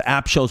 The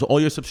app shows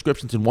all your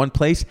subscriptions in one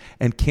place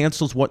and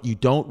cancels what you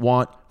don't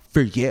want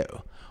for you.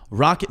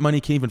 Rocket Money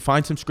can even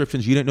find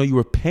subscriptions you didn't know you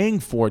were paying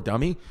for,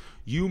 dummy.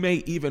 You may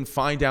even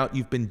find out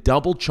you've been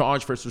double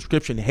charged for a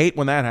subscription. Hate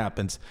when that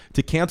happens.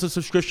 To cancel a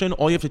subscription,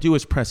 all you have to do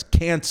is press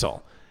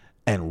cancel,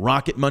 and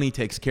Rocket Money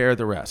takes care of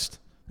the rest.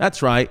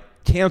 That's right.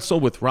 Cancel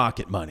with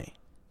Rocket Money.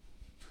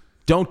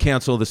 Don't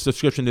cancel the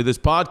subscription to this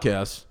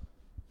podcast.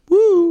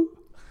 Woo!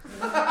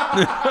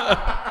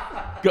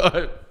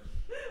 Good.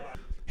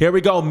 Here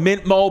we go.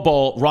 Mint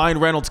Mobile, Ryan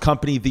Reynolds'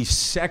 company, the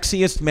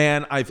sexiest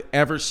man I've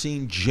ever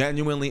seen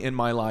genuinely in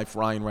my life,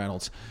 Ryan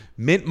Reynolds.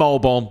 Mint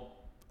Mobile.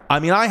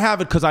 I mean, I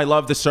have it because I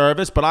love the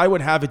service, but I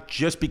would have it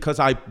just because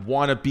I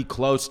want to be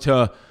close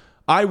to...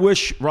 I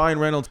wish Ryan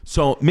Reynolds...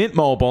 So, Mint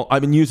Mobile,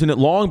 I've been using it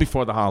long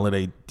before the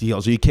holiday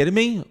deals. Are you kidding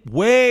me?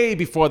 Way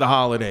before the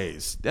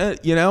holidays.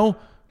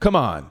 Come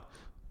on.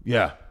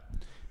 Yeah.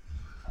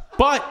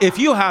 But if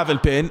you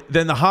haven't been,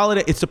 then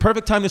it's the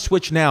perfect time to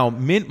switch now.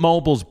 Mint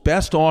Mobile's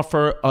best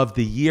offer of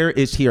the year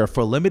is here. For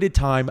a limited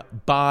time,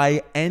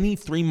 buy any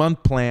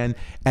 3-month plan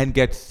and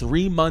get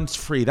 3 months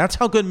free. That's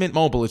how good Mint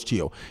Mobile is to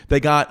you. They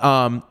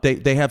got they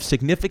pass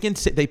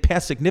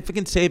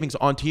significant savings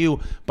onto you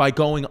by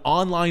going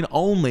online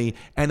only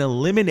and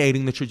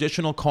eliminating the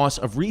traditional costs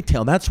of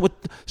retail. That's what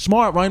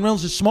smart. Ryan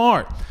Reynolds is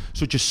smart.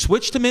 So just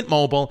switch to Mint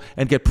Mobile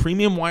and get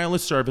premium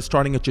wireless service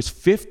starting at just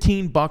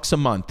 $15 a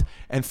month.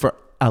 And for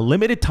a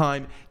limited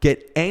time,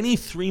 get any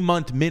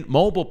 3-month Mint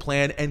Mobile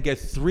plan and get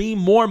 3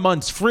 more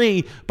months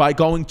free by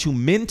going to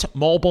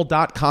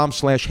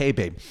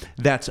mintmobile.com/heybabe.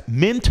 That's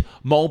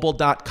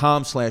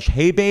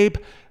mintmobile.com/heybabe.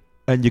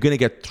 And you're going to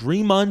get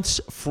 3 months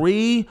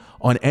free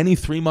on any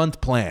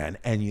 3-month plan.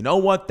 And you know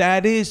what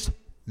that is?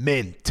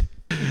 Mint.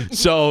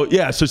 So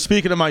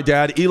speaking of my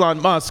dad,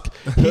 Elon Musk,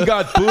 he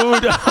got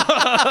booed.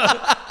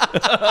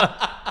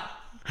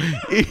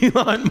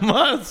 Elon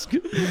Musk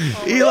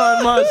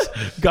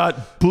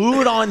got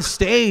booed on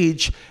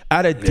stage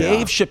at a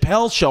Dave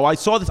Chappelle show. I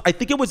saw this. I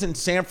think it was in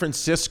San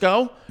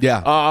Francisco. Yeah,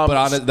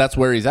 but that's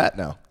where he's at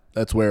now.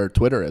 That's where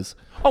Twitter is.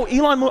 Oh,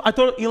 Elon! I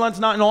thought Elon's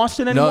not in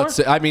Austin anymore.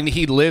 No, I mean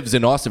he lives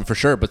in Austin for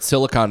sure, but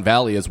Silicon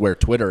Valley is where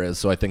Twitter is.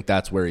 So I think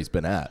that's where he's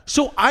been at.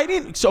 So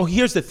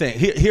here's the thing.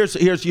 Here's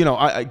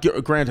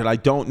granted, I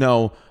don't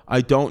know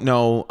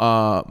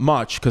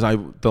much because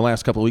the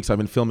last couple of weeks I've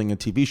been filming a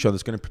TV show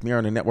that's going to premiere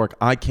on a network.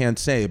 I can't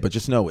say, but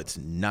just know it's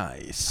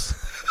nice.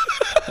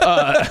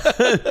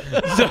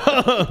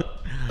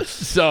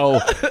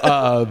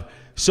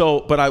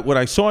 What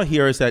I saw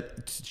here is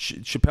that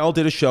Chappelle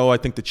did a show, I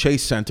think the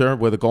Chase Center,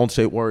 where the Golden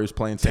State Warriors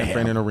play in San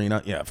Fran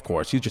Arena. Yeah, of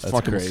course. You just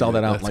fucking sell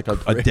that out in like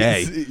a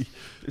day.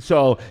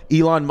 So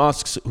Elon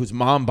Musk's, whose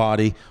mom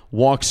body,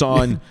 walks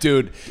on.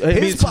 Dude,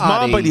 his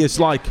mom body is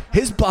like...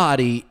 His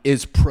body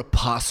is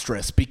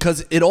preposterous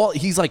because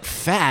he's like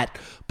fat,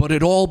 but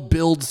it all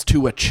builds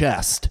to a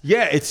chest.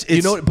 Yeah, it's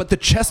but the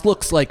chest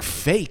looks like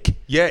fake.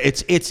 Yeah,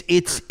 it's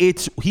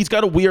he's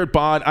got a weird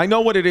bod. I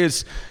know what it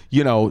is,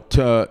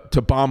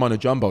 to bomb on a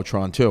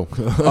jumbotron too.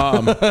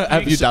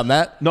 Have you done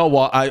that? No,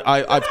 well,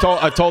 I've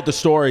told the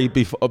story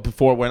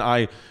before when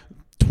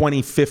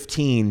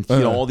 2015,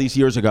 all these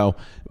years ago,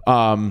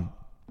 and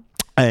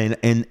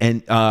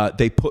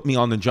they put me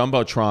on the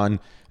jumbotron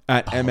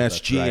at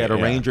MSG at a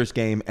Rangers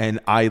game, and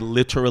I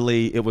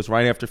literally, it was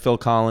right after Phil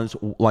Collins,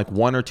 like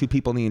 1 or 2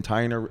 people in the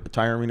entire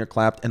arena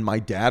clapped, and my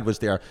dad was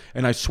there,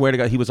 and I swear to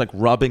God, he was like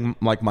rubbing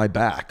like my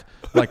back,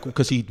 like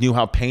because he knew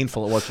how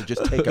painful it was to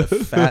just take a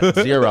fat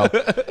zero.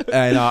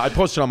 And I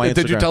posted on my Instagram.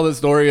 Did you tell the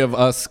story of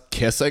us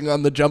kissing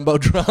on the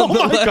jumbotron? Oh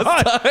my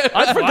God,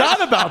 I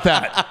forgot about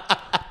that.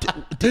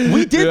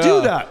 We did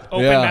do that.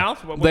 Open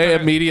mouth? They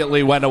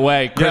immediately went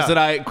away. Chris and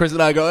I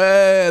go,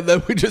 hey, and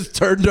then we just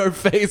turned our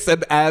face,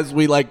 and as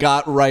we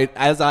got right,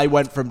 as I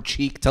went from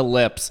cheek to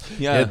lips,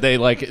 they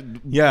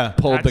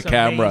pulled the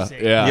camera.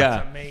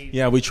 Amazing.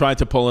 Yeah, we tried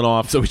to pull it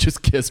off. So we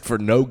just kissed for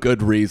no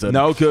good reason.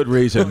 No good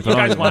reason. You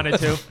guys wanted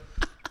to.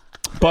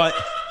 But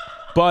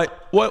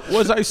what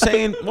was I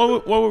saying?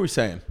 What were we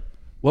saying?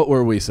 What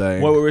were we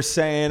saying? What we were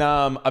saying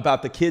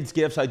about the kids'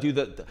 gifts. I do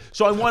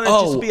so I want it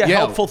just to be a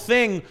helpful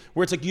thing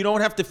where it's like you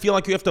don't have to feel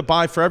like you have to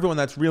buy for everyone.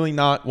 That's really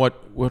not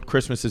what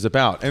Christmas is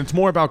about. And it's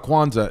more about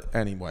Kwanzaa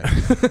anyway.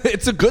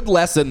 It's a good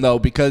lesson though,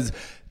 because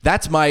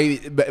that's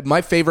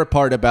my favorite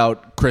part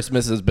about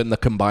Christmas has been the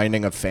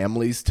combining of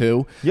families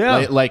too.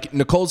 Yeah. Like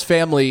Nicole's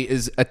family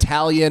is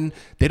Italian.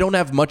 They don't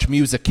have much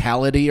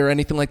musicality or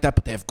anything like that,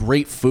 but they have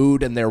great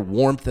food, and their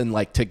warmth and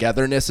like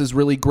togetherness is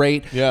really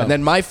great. Yeah. And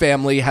then my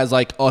family has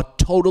like a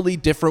totally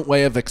different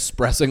way of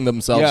expressing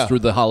themselves through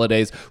the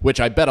holidays, which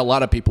I bet a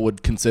lot of people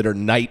would consider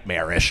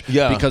nightmarish.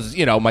 Yeah. Because,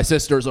 my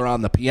sisters are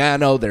on the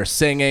piano, they're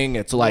singing.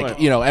 It's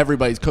like,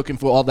 everybody's cooking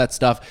for all that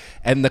stuff.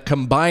 And the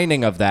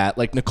combining of that,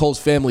 like Nicole's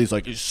family is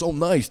like, it's so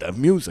nice to have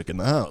music in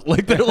the house.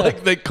 Like they're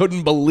like, they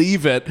couldn't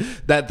believe it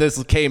that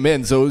this came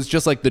in. So it was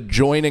just like the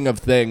joining of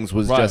things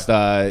was just,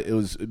 it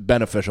was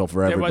beneficial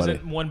for everybody. There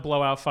wasn't one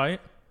blowout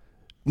fight?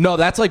 No,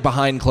 that's like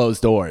behind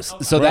closed doors.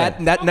 So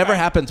that never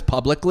happens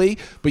publicly,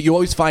 but you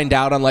always find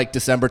out on like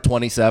December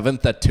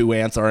 27th that 2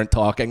 aunts aren't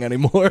talking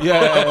anymore.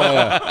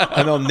 Yeah.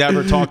 And they'll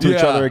never talk to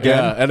each other again.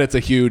 Yeah. And it's a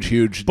huge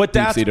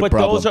deep-seated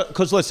problem. Those are,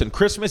 because listen,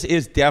 Christmas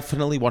is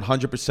definitely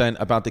 100%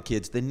 about the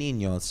kids, the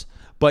niños.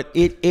 But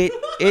it's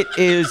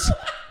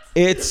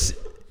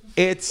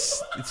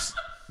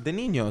the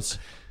niños.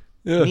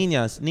 Yeah.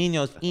 Niñas,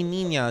 y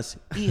niñas,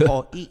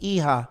 hijo, y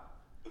hija.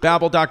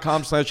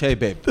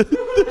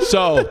 Babbel.com/heybabe.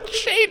 So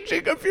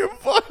changing of your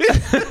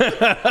voice.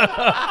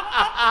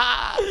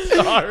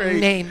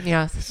 Sorry.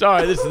 Niños.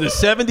 Sorry, this is the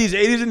 70s,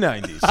 80s, and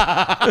 90s.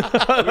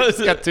 We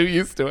just got too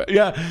used to it.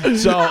 Yeah.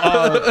 So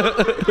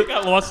we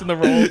got lost in the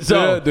role.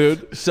 So,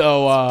 dude.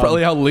 So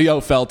probably how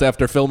Leo felt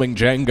after filming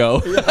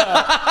Django.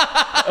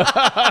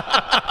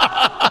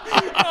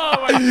 Oh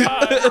my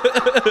God.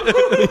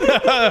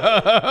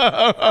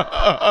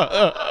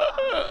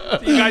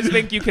 You guys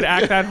think you could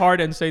act that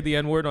hard and say the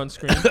N-word on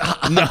screen?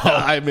 No,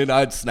 I mean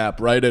I'd snap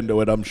right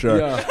into it. I'm sure.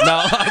 Yeah.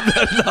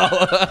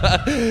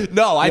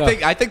 No.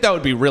 I think that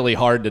would be really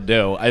hard to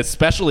do,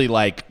 especially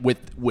like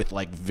with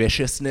like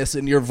viciousness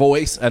in your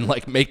voice and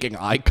like making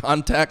eye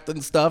contact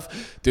and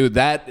stuff, dude.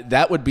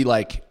 That would be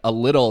like a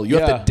little. You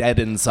have to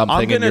deaden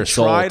something in your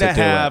soul to do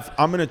it.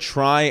 I'm gonna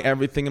try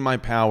everything in my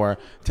power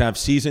to have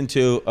season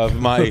 2 of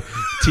my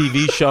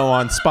TV show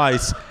on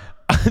Spice.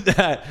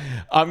 That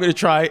I'm going to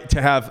try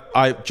to have,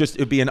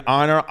 it'd be an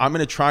honor. I'm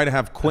going to try to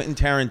have Quentin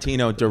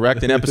Tarantino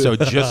direct an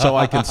episode just so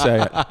I can say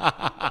it.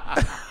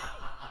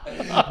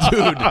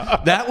 Dude,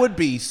 that would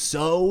be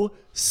so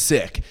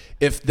sick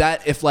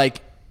if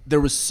like there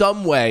was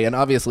some way, and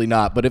obviously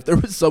not, but if there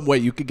was some way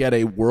you could get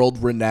a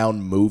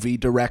world-renowned movie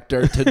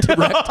director to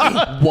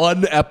direct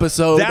one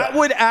episode, that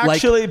would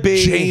actually like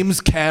be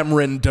James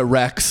Cameron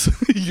directs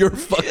your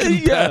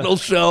fucking panel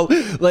show.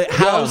 Like,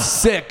 how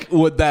sick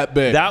would that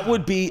be? That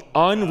would be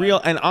unreal,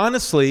 and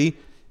honestly,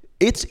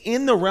 it's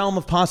in the realm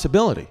of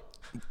possibility.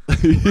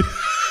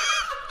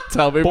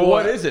 Tell me But more.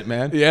 what is it,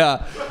 man?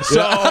 Yeah.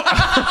 So.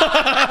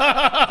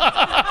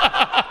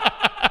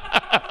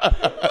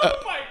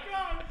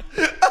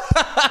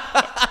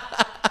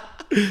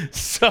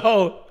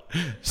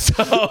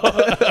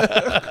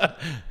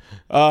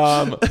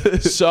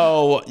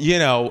 So you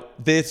know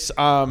this.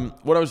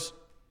 What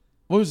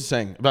was it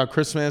saying about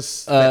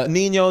Christmas?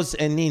 Niños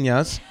and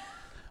niñas.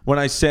 When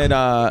I said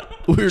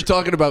we were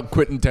talking about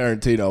Quentin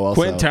Tarantino,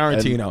 also Quentin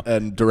Tarantino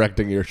and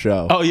directing your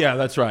show. Oh yeah,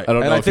 that's right. I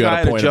don't know I if think you had I a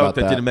had a point joke about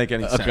that that. didn't make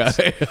any sense.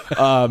 Okay.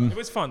 It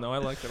was fun though. I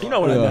liked it. You know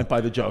what I meant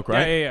by the joke,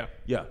 right?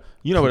 Yeah.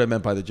 You know what I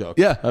meant by the joke.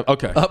 Yeah.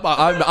 Okay.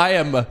 I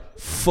am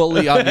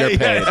fully on your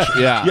page.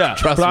 Yeah.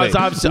 Trust but me.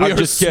 I'm we are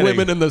just kidding.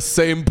 swimming in the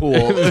same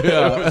pool.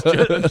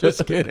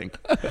 just kidding.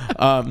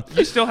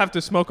 You still have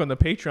to smoke on the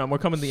Patreon. We're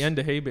coming to the end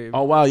of Hey Babe.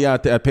 Oh wow, yeah.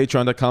 At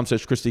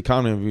patreon.com/Christy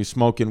Comedy, we'll be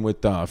smoking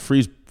with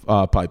freeze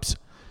pipes.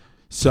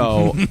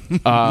 So,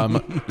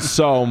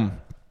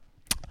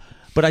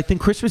 but I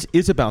think Christmas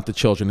is about the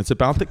children. It's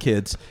about the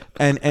kids,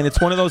 and it's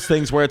one of those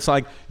things where it's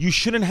like you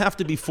shouldn't have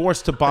to be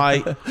forced to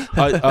buy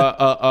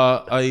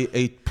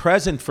a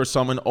present for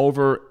someone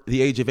over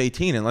the age of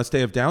 18 unless they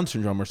have Down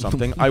syndrome or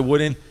something. I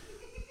wouldn't,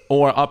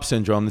 or Up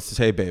syndrome. This is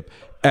Hey Babe,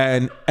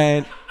 and.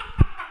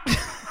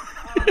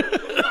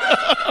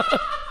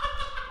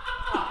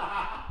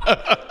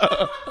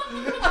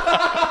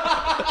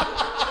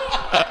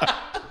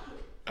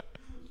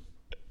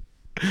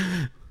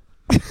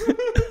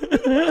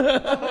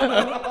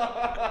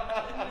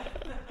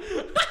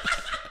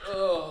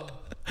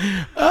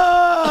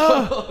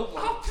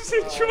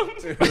 Opposite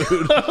drums.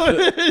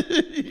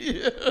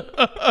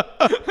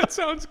 That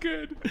sounds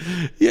good.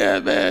 Yeah,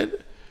 man.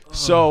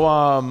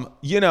 So,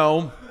 you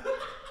know,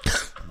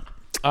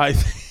 I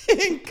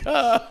think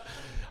that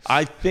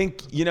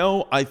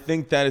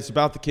it's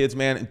about the kids,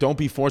 man. And don't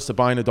be forced to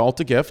buy an adult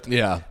a gift.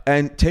 Yeah.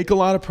 And take a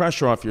lot of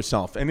pressure off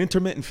yourself. And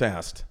intermittent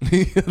fast.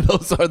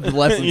 Those are the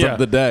lessons of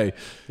the day.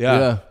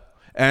 Yeah.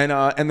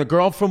 And the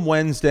girl from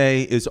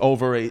Wednesday is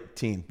over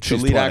 18. She's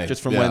the lead 20. actress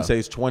from Wednesday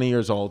is 20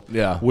 years old.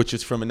 Yeah. Which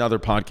is from another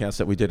podcast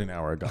that we did an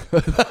hour ago.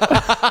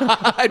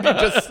 I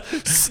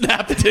just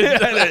snapped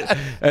it.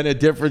 And a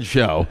different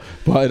show.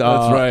 But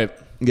That's right.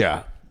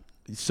 Yeah.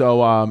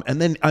 So,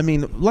 and then, I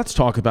mean, let's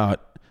talk about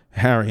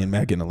Harry and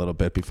Meghan a little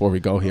bit before we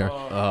go here.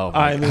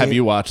 Have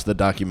you watched the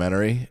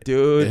documentary?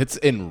 Dude. It's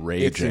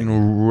enraging. It's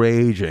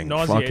enraging.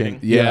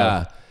 Nauseating.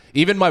 Yeah.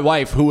 Even my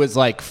wife, who is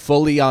like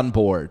fully on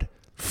board,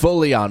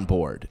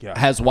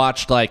 has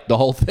watched like the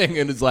whole thing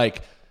and is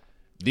like,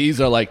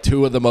 these are like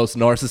two of the most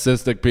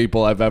narcissistic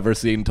people I've ever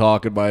seen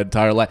talk in my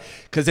entire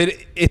life. Because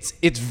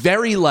it's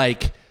very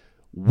like,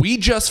 we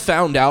just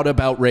found out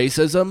about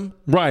racism.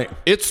 Right.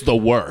 It's the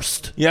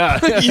worst.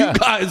 Yeah. You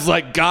guys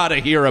like gotta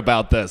hear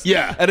about this.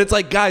 Yeah. And it's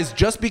like, guys,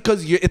 just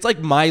because it's like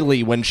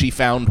Miley when she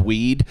found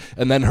weed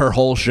and then her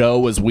whole show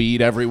was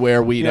weed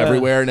everywhere.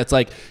 And it's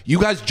like,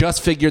 you guys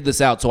just figured this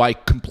out. So I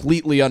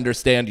completely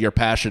understand your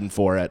passion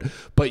for it.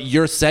 But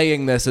you're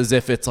saying this as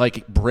if it's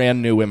like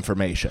brand new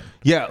information.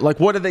 Yeah. Like,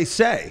 what did they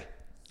say?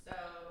 So,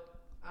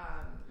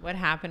 what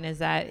happened is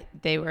that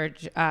they were,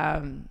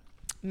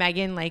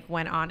 Meghan like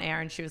went on air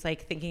and she was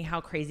like thinking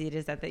how crazy it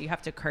is that you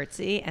have to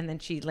curtsy, and then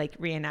she like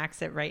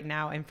reenacts it right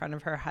now in front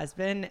of her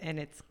husband, and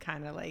it's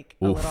kind of like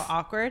a little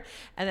awkward.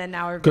 And then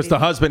now because the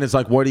husband is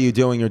like, "What are you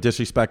doing? You're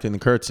disrespecting the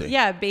curtsy."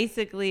 Yeah,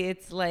 basically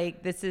it's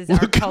like this is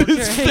our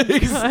culture.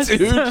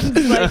 Dude.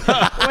 Like,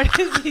 what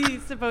is he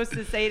supposed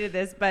to say to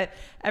this? But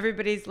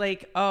everybody's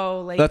like,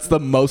 oh, like That's the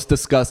most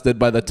disgusted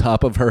by the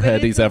top of her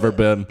head he's ever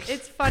been.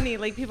 It's funny,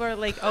 like people are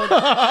like, oh.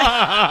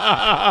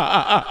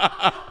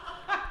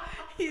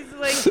 He's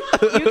like,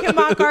 you can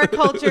mock our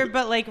culture,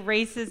 but like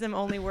racism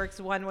only works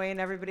one way,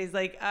 and everybody's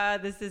like,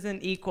 this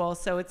isn't equal.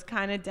 So it's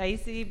kind of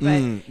dicey, but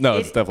no,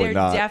 it's definitely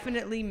not. They're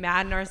definitely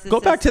mad narcissists.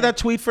 Go back to that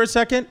tweet for a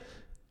second.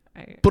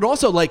 But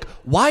also, like,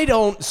 why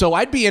don't? So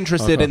I'd be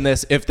interested in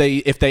this if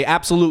they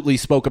absolutely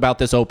spoke about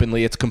this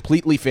openly. It's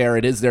completely fair.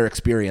 It is their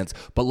experience.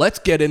 But let's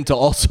get into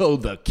also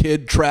the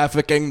kid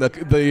trafficking,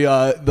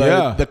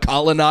 the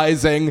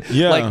colonizing,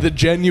 like the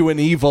genuine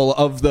evil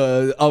of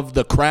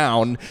the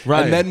crown,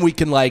 right? And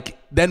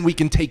then we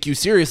can take you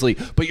seriously.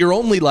 But you're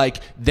only like,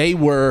 they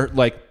were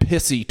like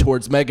pissy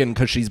towards Meghan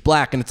because she's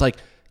black, and it's like,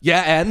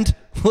 yeah, and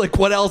like,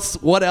 what else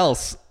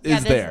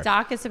is there? This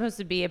doc is supposed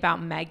to be about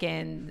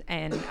Meghan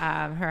and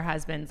her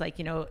husband's, like,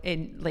 you know,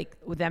 in like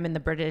them in the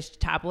British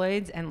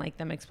tabloids and like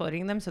them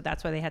exploiting them. So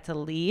that's why they had to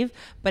leave.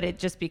 But it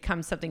just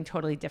becomes something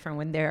totally different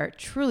when they're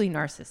truly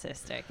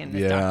narcissistic in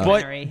this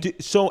documentary.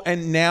 But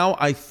and now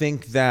I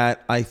think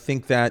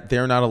that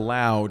they're not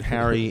allowed.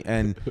 Harry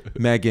and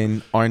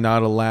Meghan are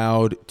not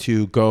allowed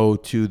to go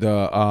to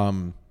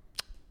the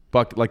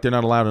like they're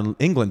not allowed in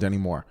England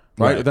anymore.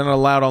 Right? They're not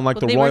allowed on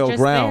the royal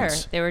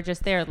grounds. They were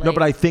just there. Like, no,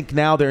 but I think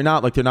now they're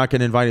not. Like, they're not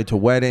getting invited to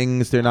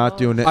weddings. They're not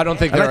doing it. I don't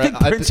think. I think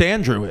Prince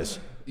Andrew is.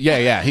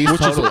 Yeah, he's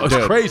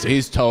crazy.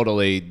 He's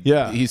totally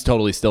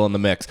still in the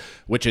mix,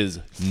 which is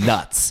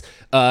nuts.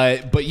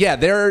 But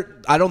yeah,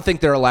 I don't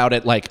think they're allowed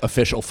at like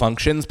official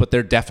functions, but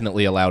they're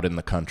definitely allowed in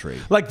the country.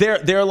 Like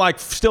they're like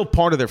still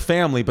part of their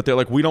family, but they're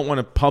like, we don't want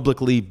to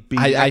publicly be.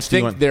 I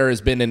think there has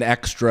been an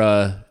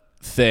extra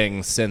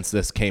thing since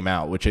this came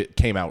out, which it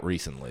came out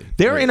recently.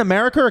 They're in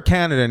America or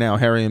Canada now,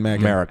 Harry and Meghan?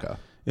 America.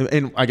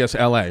 In I guess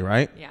LA,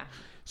 right? Yeah.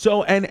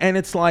 So and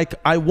it's like,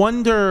 I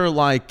wonder,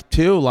 like,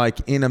 too,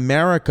 like in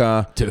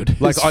America, dude,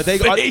 like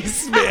his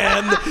face,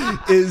 man,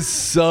 is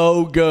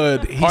so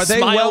good. He are they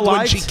smiled well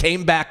when she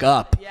came back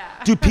up. Yeah.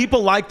 Do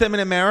people like them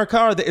in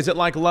America? Or is it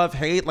like love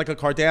hate, like a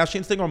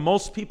Kardashians thing, or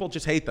most people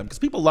just hate them? Because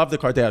people love the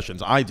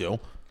Kardashians. I do.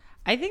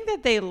 I think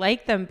that they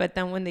like them, but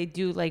then when they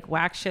do like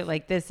whack shit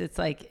like this, it's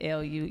like, ew,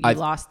 you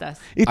lost us.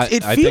 It I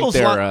feels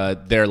think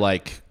like they're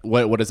like,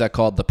 what is that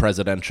called? The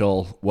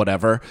presidential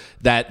whatever.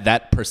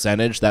 That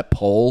percentage, that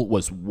poll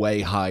was way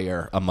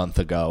higher a month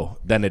ago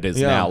than it is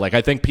now. Like,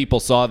 I think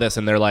people saw this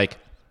and they're like,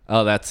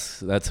 oh,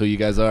 that's who you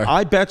guys are.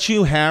 I bet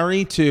you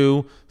Harry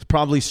too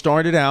probably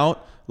started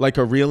out like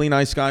a really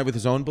nice guy with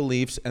his own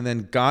beliefs, and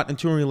then got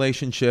into a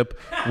relationship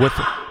with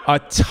a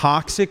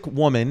toxic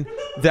woman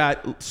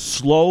that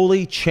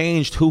slowly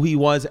changed who he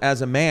was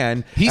as a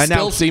man. He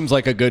still seems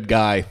like a good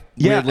guy.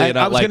 Yeah, weirdly and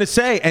enough, I was going to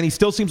say, and he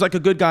still seems like a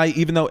good guy,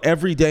 even though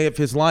every day of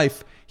his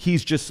life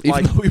he's just even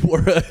like, though he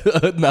wore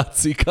a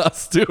Nazi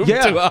costume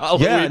to a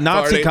Halloween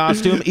Nazi party.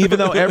 costume. Even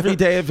though every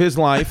day of his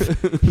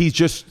life he's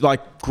just like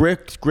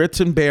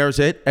grits and bears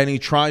it, and he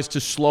tries to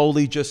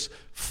slowly just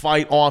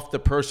fight off the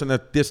person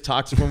that this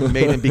toxic woman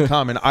made him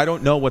become, and I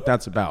don't know what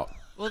that's about.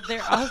 Well,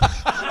 they're also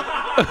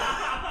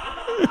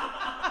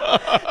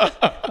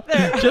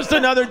just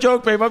another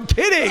joke, babe. I'm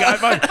kidding.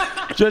 That's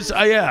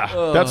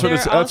what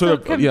it's. That's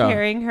what.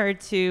 Comparing her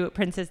to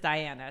Princess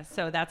Diana,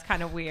 so that's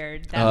kind of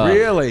weird.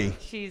 Really?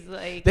 She's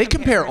like. They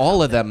compare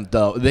all of them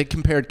though. They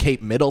compared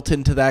Kate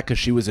Middleton to that because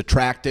she was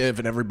attractive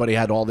and everybody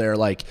had all their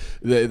like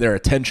their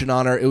attention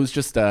on her. It was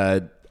just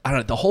I don't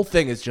know. The whole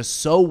thing is just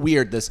so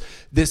weird.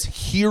 This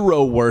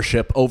hero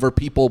worship over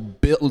people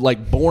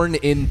like born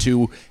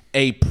into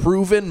a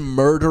proven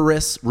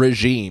murderous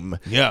regime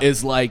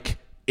is like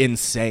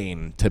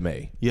insane to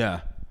me.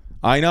 Yeah.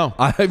 I know.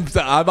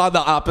 I'm on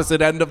the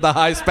opposite end of the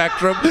high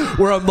spectrum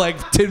where I'm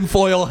like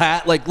tinfoil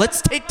hat. Like,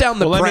 let's take down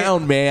the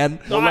crown, man.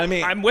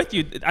 I'm with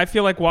you. I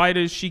feel like, why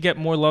does she get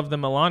more love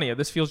than Melania?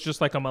 This feels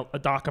just like a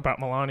doc about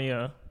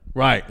Melania.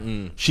 Right.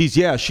 She's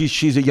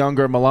a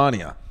younger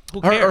Melania.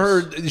 Who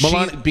cares?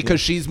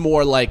 Because she's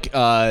more like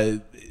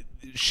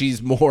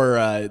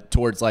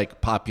towards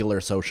like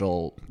popular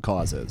social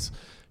causes.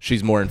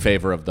 She's more in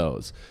favor of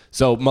those.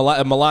 So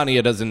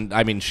Melania doesn't.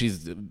 I mean, she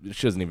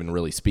doesn't even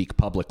really speak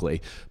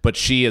publicly, but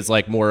she is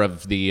like more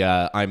of the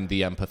I'm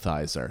the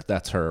empathizer.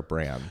 That's her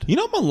brand. You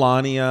know,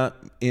 Melania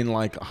in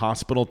like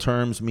hospital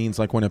terms means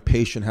like when a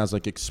patient has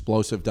like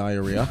explosive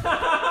diarrhea.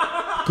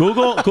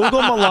 Google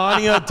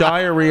Melania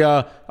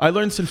diarrhea. I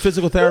learned this in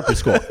physical therapy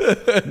school.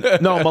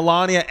 No,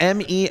 Melania,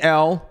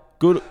 M-E-L.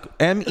 Go to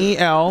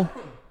M-E-L.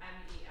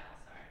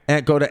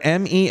 And go to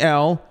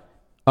M-E-L-E-N-A.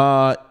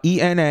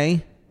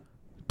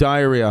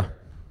 Diarrhea.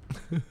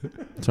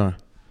 Sorry.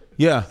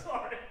 Yeah.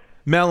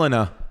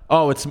 Melana.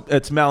 Oh, it's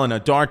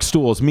melana. Dark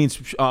stools means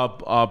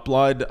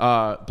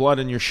blood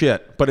in your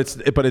shit. But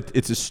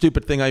it's a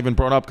stupid thing I even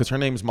brought up because her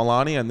name is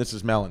Melania and this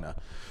is Melana.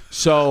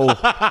 So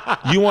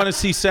you want to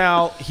see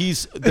Sal?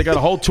 They got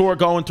a whole tour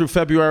going through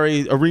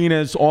February,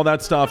 arenas, all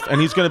that stuff, and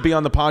he's going to be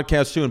on the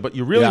podcast soon. But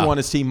you really want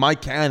to see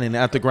Mike Cannon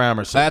at the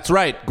Gramercy. That's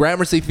right,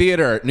 Gramercy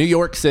Theater, New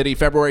York City,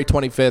 February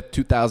 25th,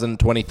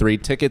 2023.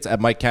 Tickets at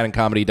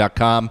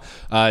MikeCannonComedy.com.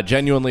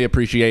 Genuinely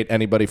appreciate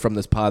anybody from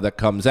this pod that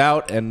comes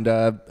out, and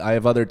I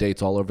have other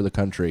dates all over the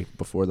country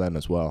before then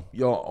as well.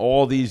 Yo,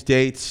 all these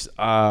dates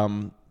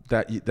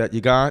that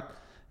you got.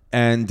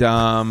 And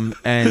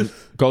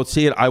go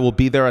see it. I will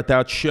be there at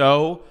that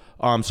show.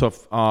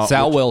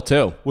 Sal will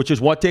too. Which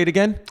is what date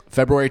again?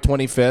 February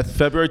 25th.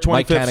 February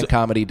 25th.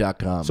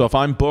 MikeCannonComedy.com. So if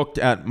I'm booked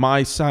at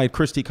my site,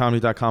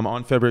 ChristyComedy.com,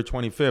 on February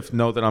 25th,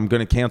 know that I'm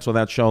going to cancel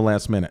that show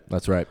last minute.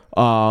 That's right.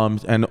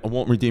 And I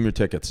won't redeem your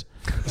tickets.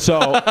 So,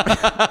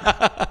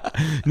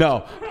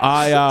 no,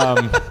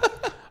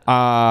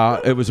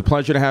 it was a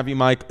pleasure to have you,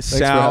 Mike. Thanks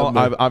Sal, for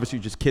having me. obviously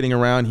just kidding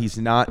around. He's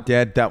not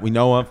dead that we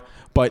know of,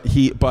 but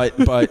he's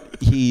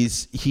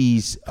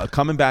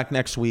coming back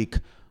next week,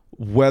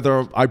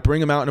 whether I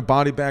bring him out in a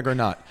body bag or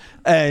not.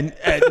 And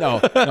no,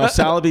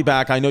 Sal will be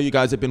back. I know you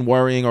guys have been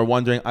worrying or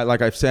wondering.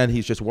 Like I've said,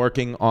 he's just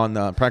working on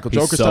the Practical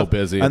Joker stuff.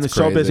 Busy. And he's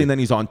so busy, and then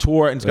he's on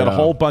tour, and he's got a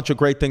whole bunch of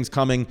great things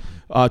coming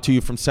to you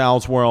from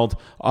Sal's world.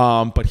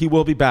 But he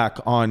will be back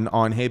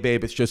on Hey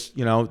Babe. It's just,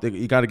 you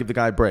got to give the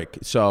guy a break.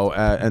 So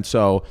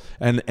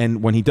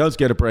and when he does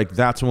get a break,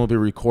 that's when we'll be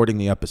recording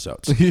the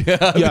episodes.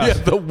 Yeah,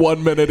 the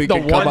 1 minute he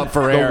can come up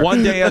for air. The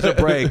one day as a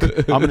break,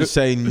 I'm going to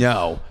say,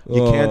 no,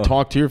 you can't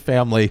talk to your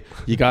family.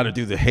 You got to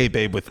do the Hey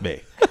Babe with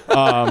me.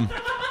 Or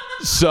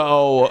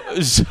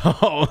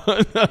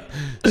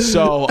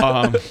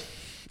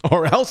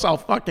else I'll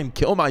fucking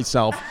kill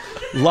myself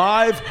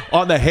live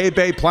on the Hey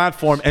Babe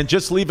platform and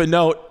just leave a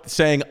note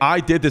saying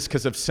I did this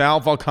because of Sal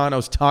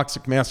Vulcano's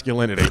toxic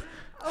masculinity.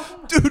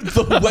 Dude,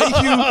 the way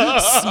you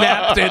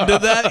snapped into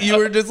that, you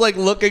were just like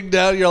looking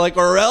down. You're like,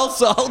 or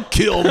else I'll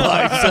kill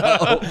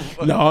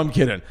myself. No, I'm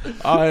kidding.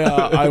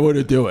 I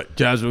wouldn't do it.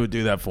 Jasmine would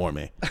do that for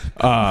me.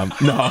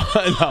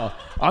 No,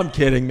 I'm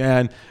kidding,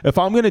 man. If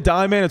I'm gonna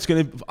die, man,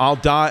 I'll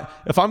die.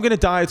 If I'm gonna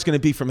die, it's gonna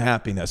be from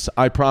happiness.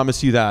 I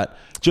promise you that.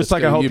 Just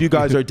like I hope you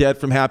guys are dead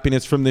from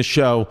happiness from this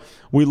show.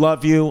 We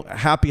love you.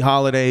 Happy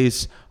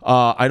holidays.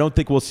 I don't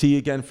think we'll see you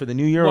again for the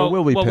new year, or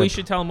will we? Well, Pip? we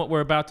should tell them what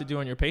we're about to do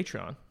on your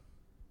Patreon.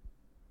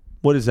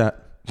 What is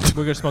that?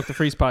 We're gonna smoke the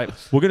freeze pipe.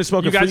 We're gonna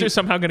smoke. You guys are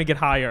somehow gonna get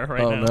higher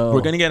right now. No. We're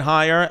gonna get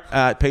higher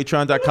at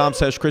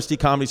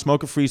patreon.com/ChristyComedy.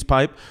 Smoke a freeze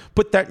pipe.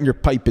 Put that in your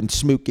pipe and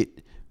smoke it.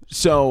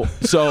 But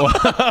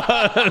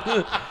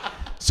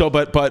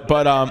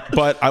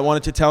I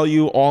wanted to tell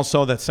you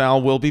also that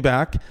Sal will be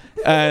back,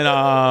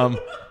 and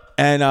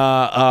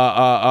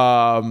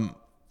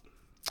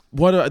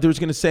what I was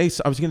gonna say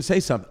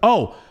something.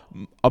 Oh,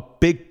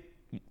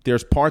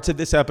 there's parts of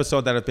this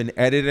episode that have been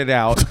edited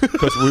out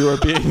because we were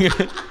being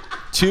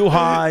too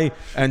high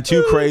and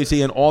too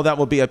crazy, and all that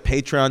will be at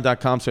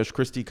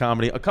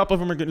patreon.com/ChristyComedy. A couple of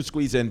them are going to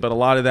squeeze in, but a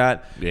lot of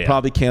that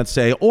probably can't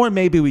say, or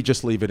maybe we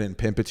just leave it in,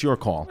 Pimp. It's your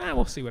call.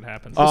 We'll see what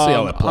happens. We'll see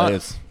how it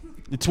plays.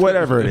 It's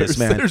whatever it is,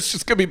 man. There's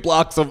just going to be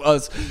blocks of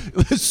us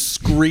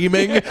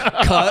screaming,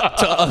 cut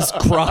to us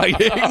crying.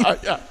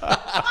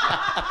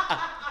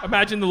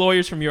 Imagine the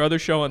lawyers from your other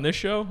show on this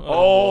show.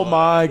 Oh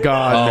my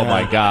God. Oh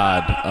my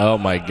God. Oh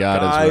my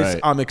God. Guys, that's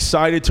right. I'm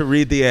excited to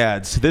read the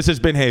ads. This has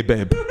been Hey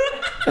Babe.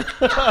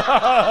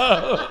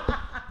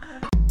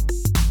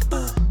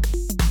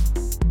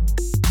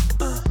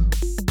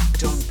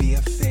 Don't be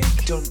a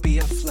fake, don't be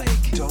a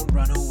flake, don't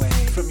run away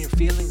from your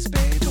feelings,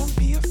 babe. Don't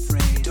be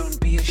afraid, don't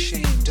be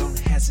ashamed, don't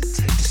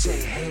hesitate to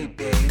say, hey,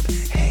 babe.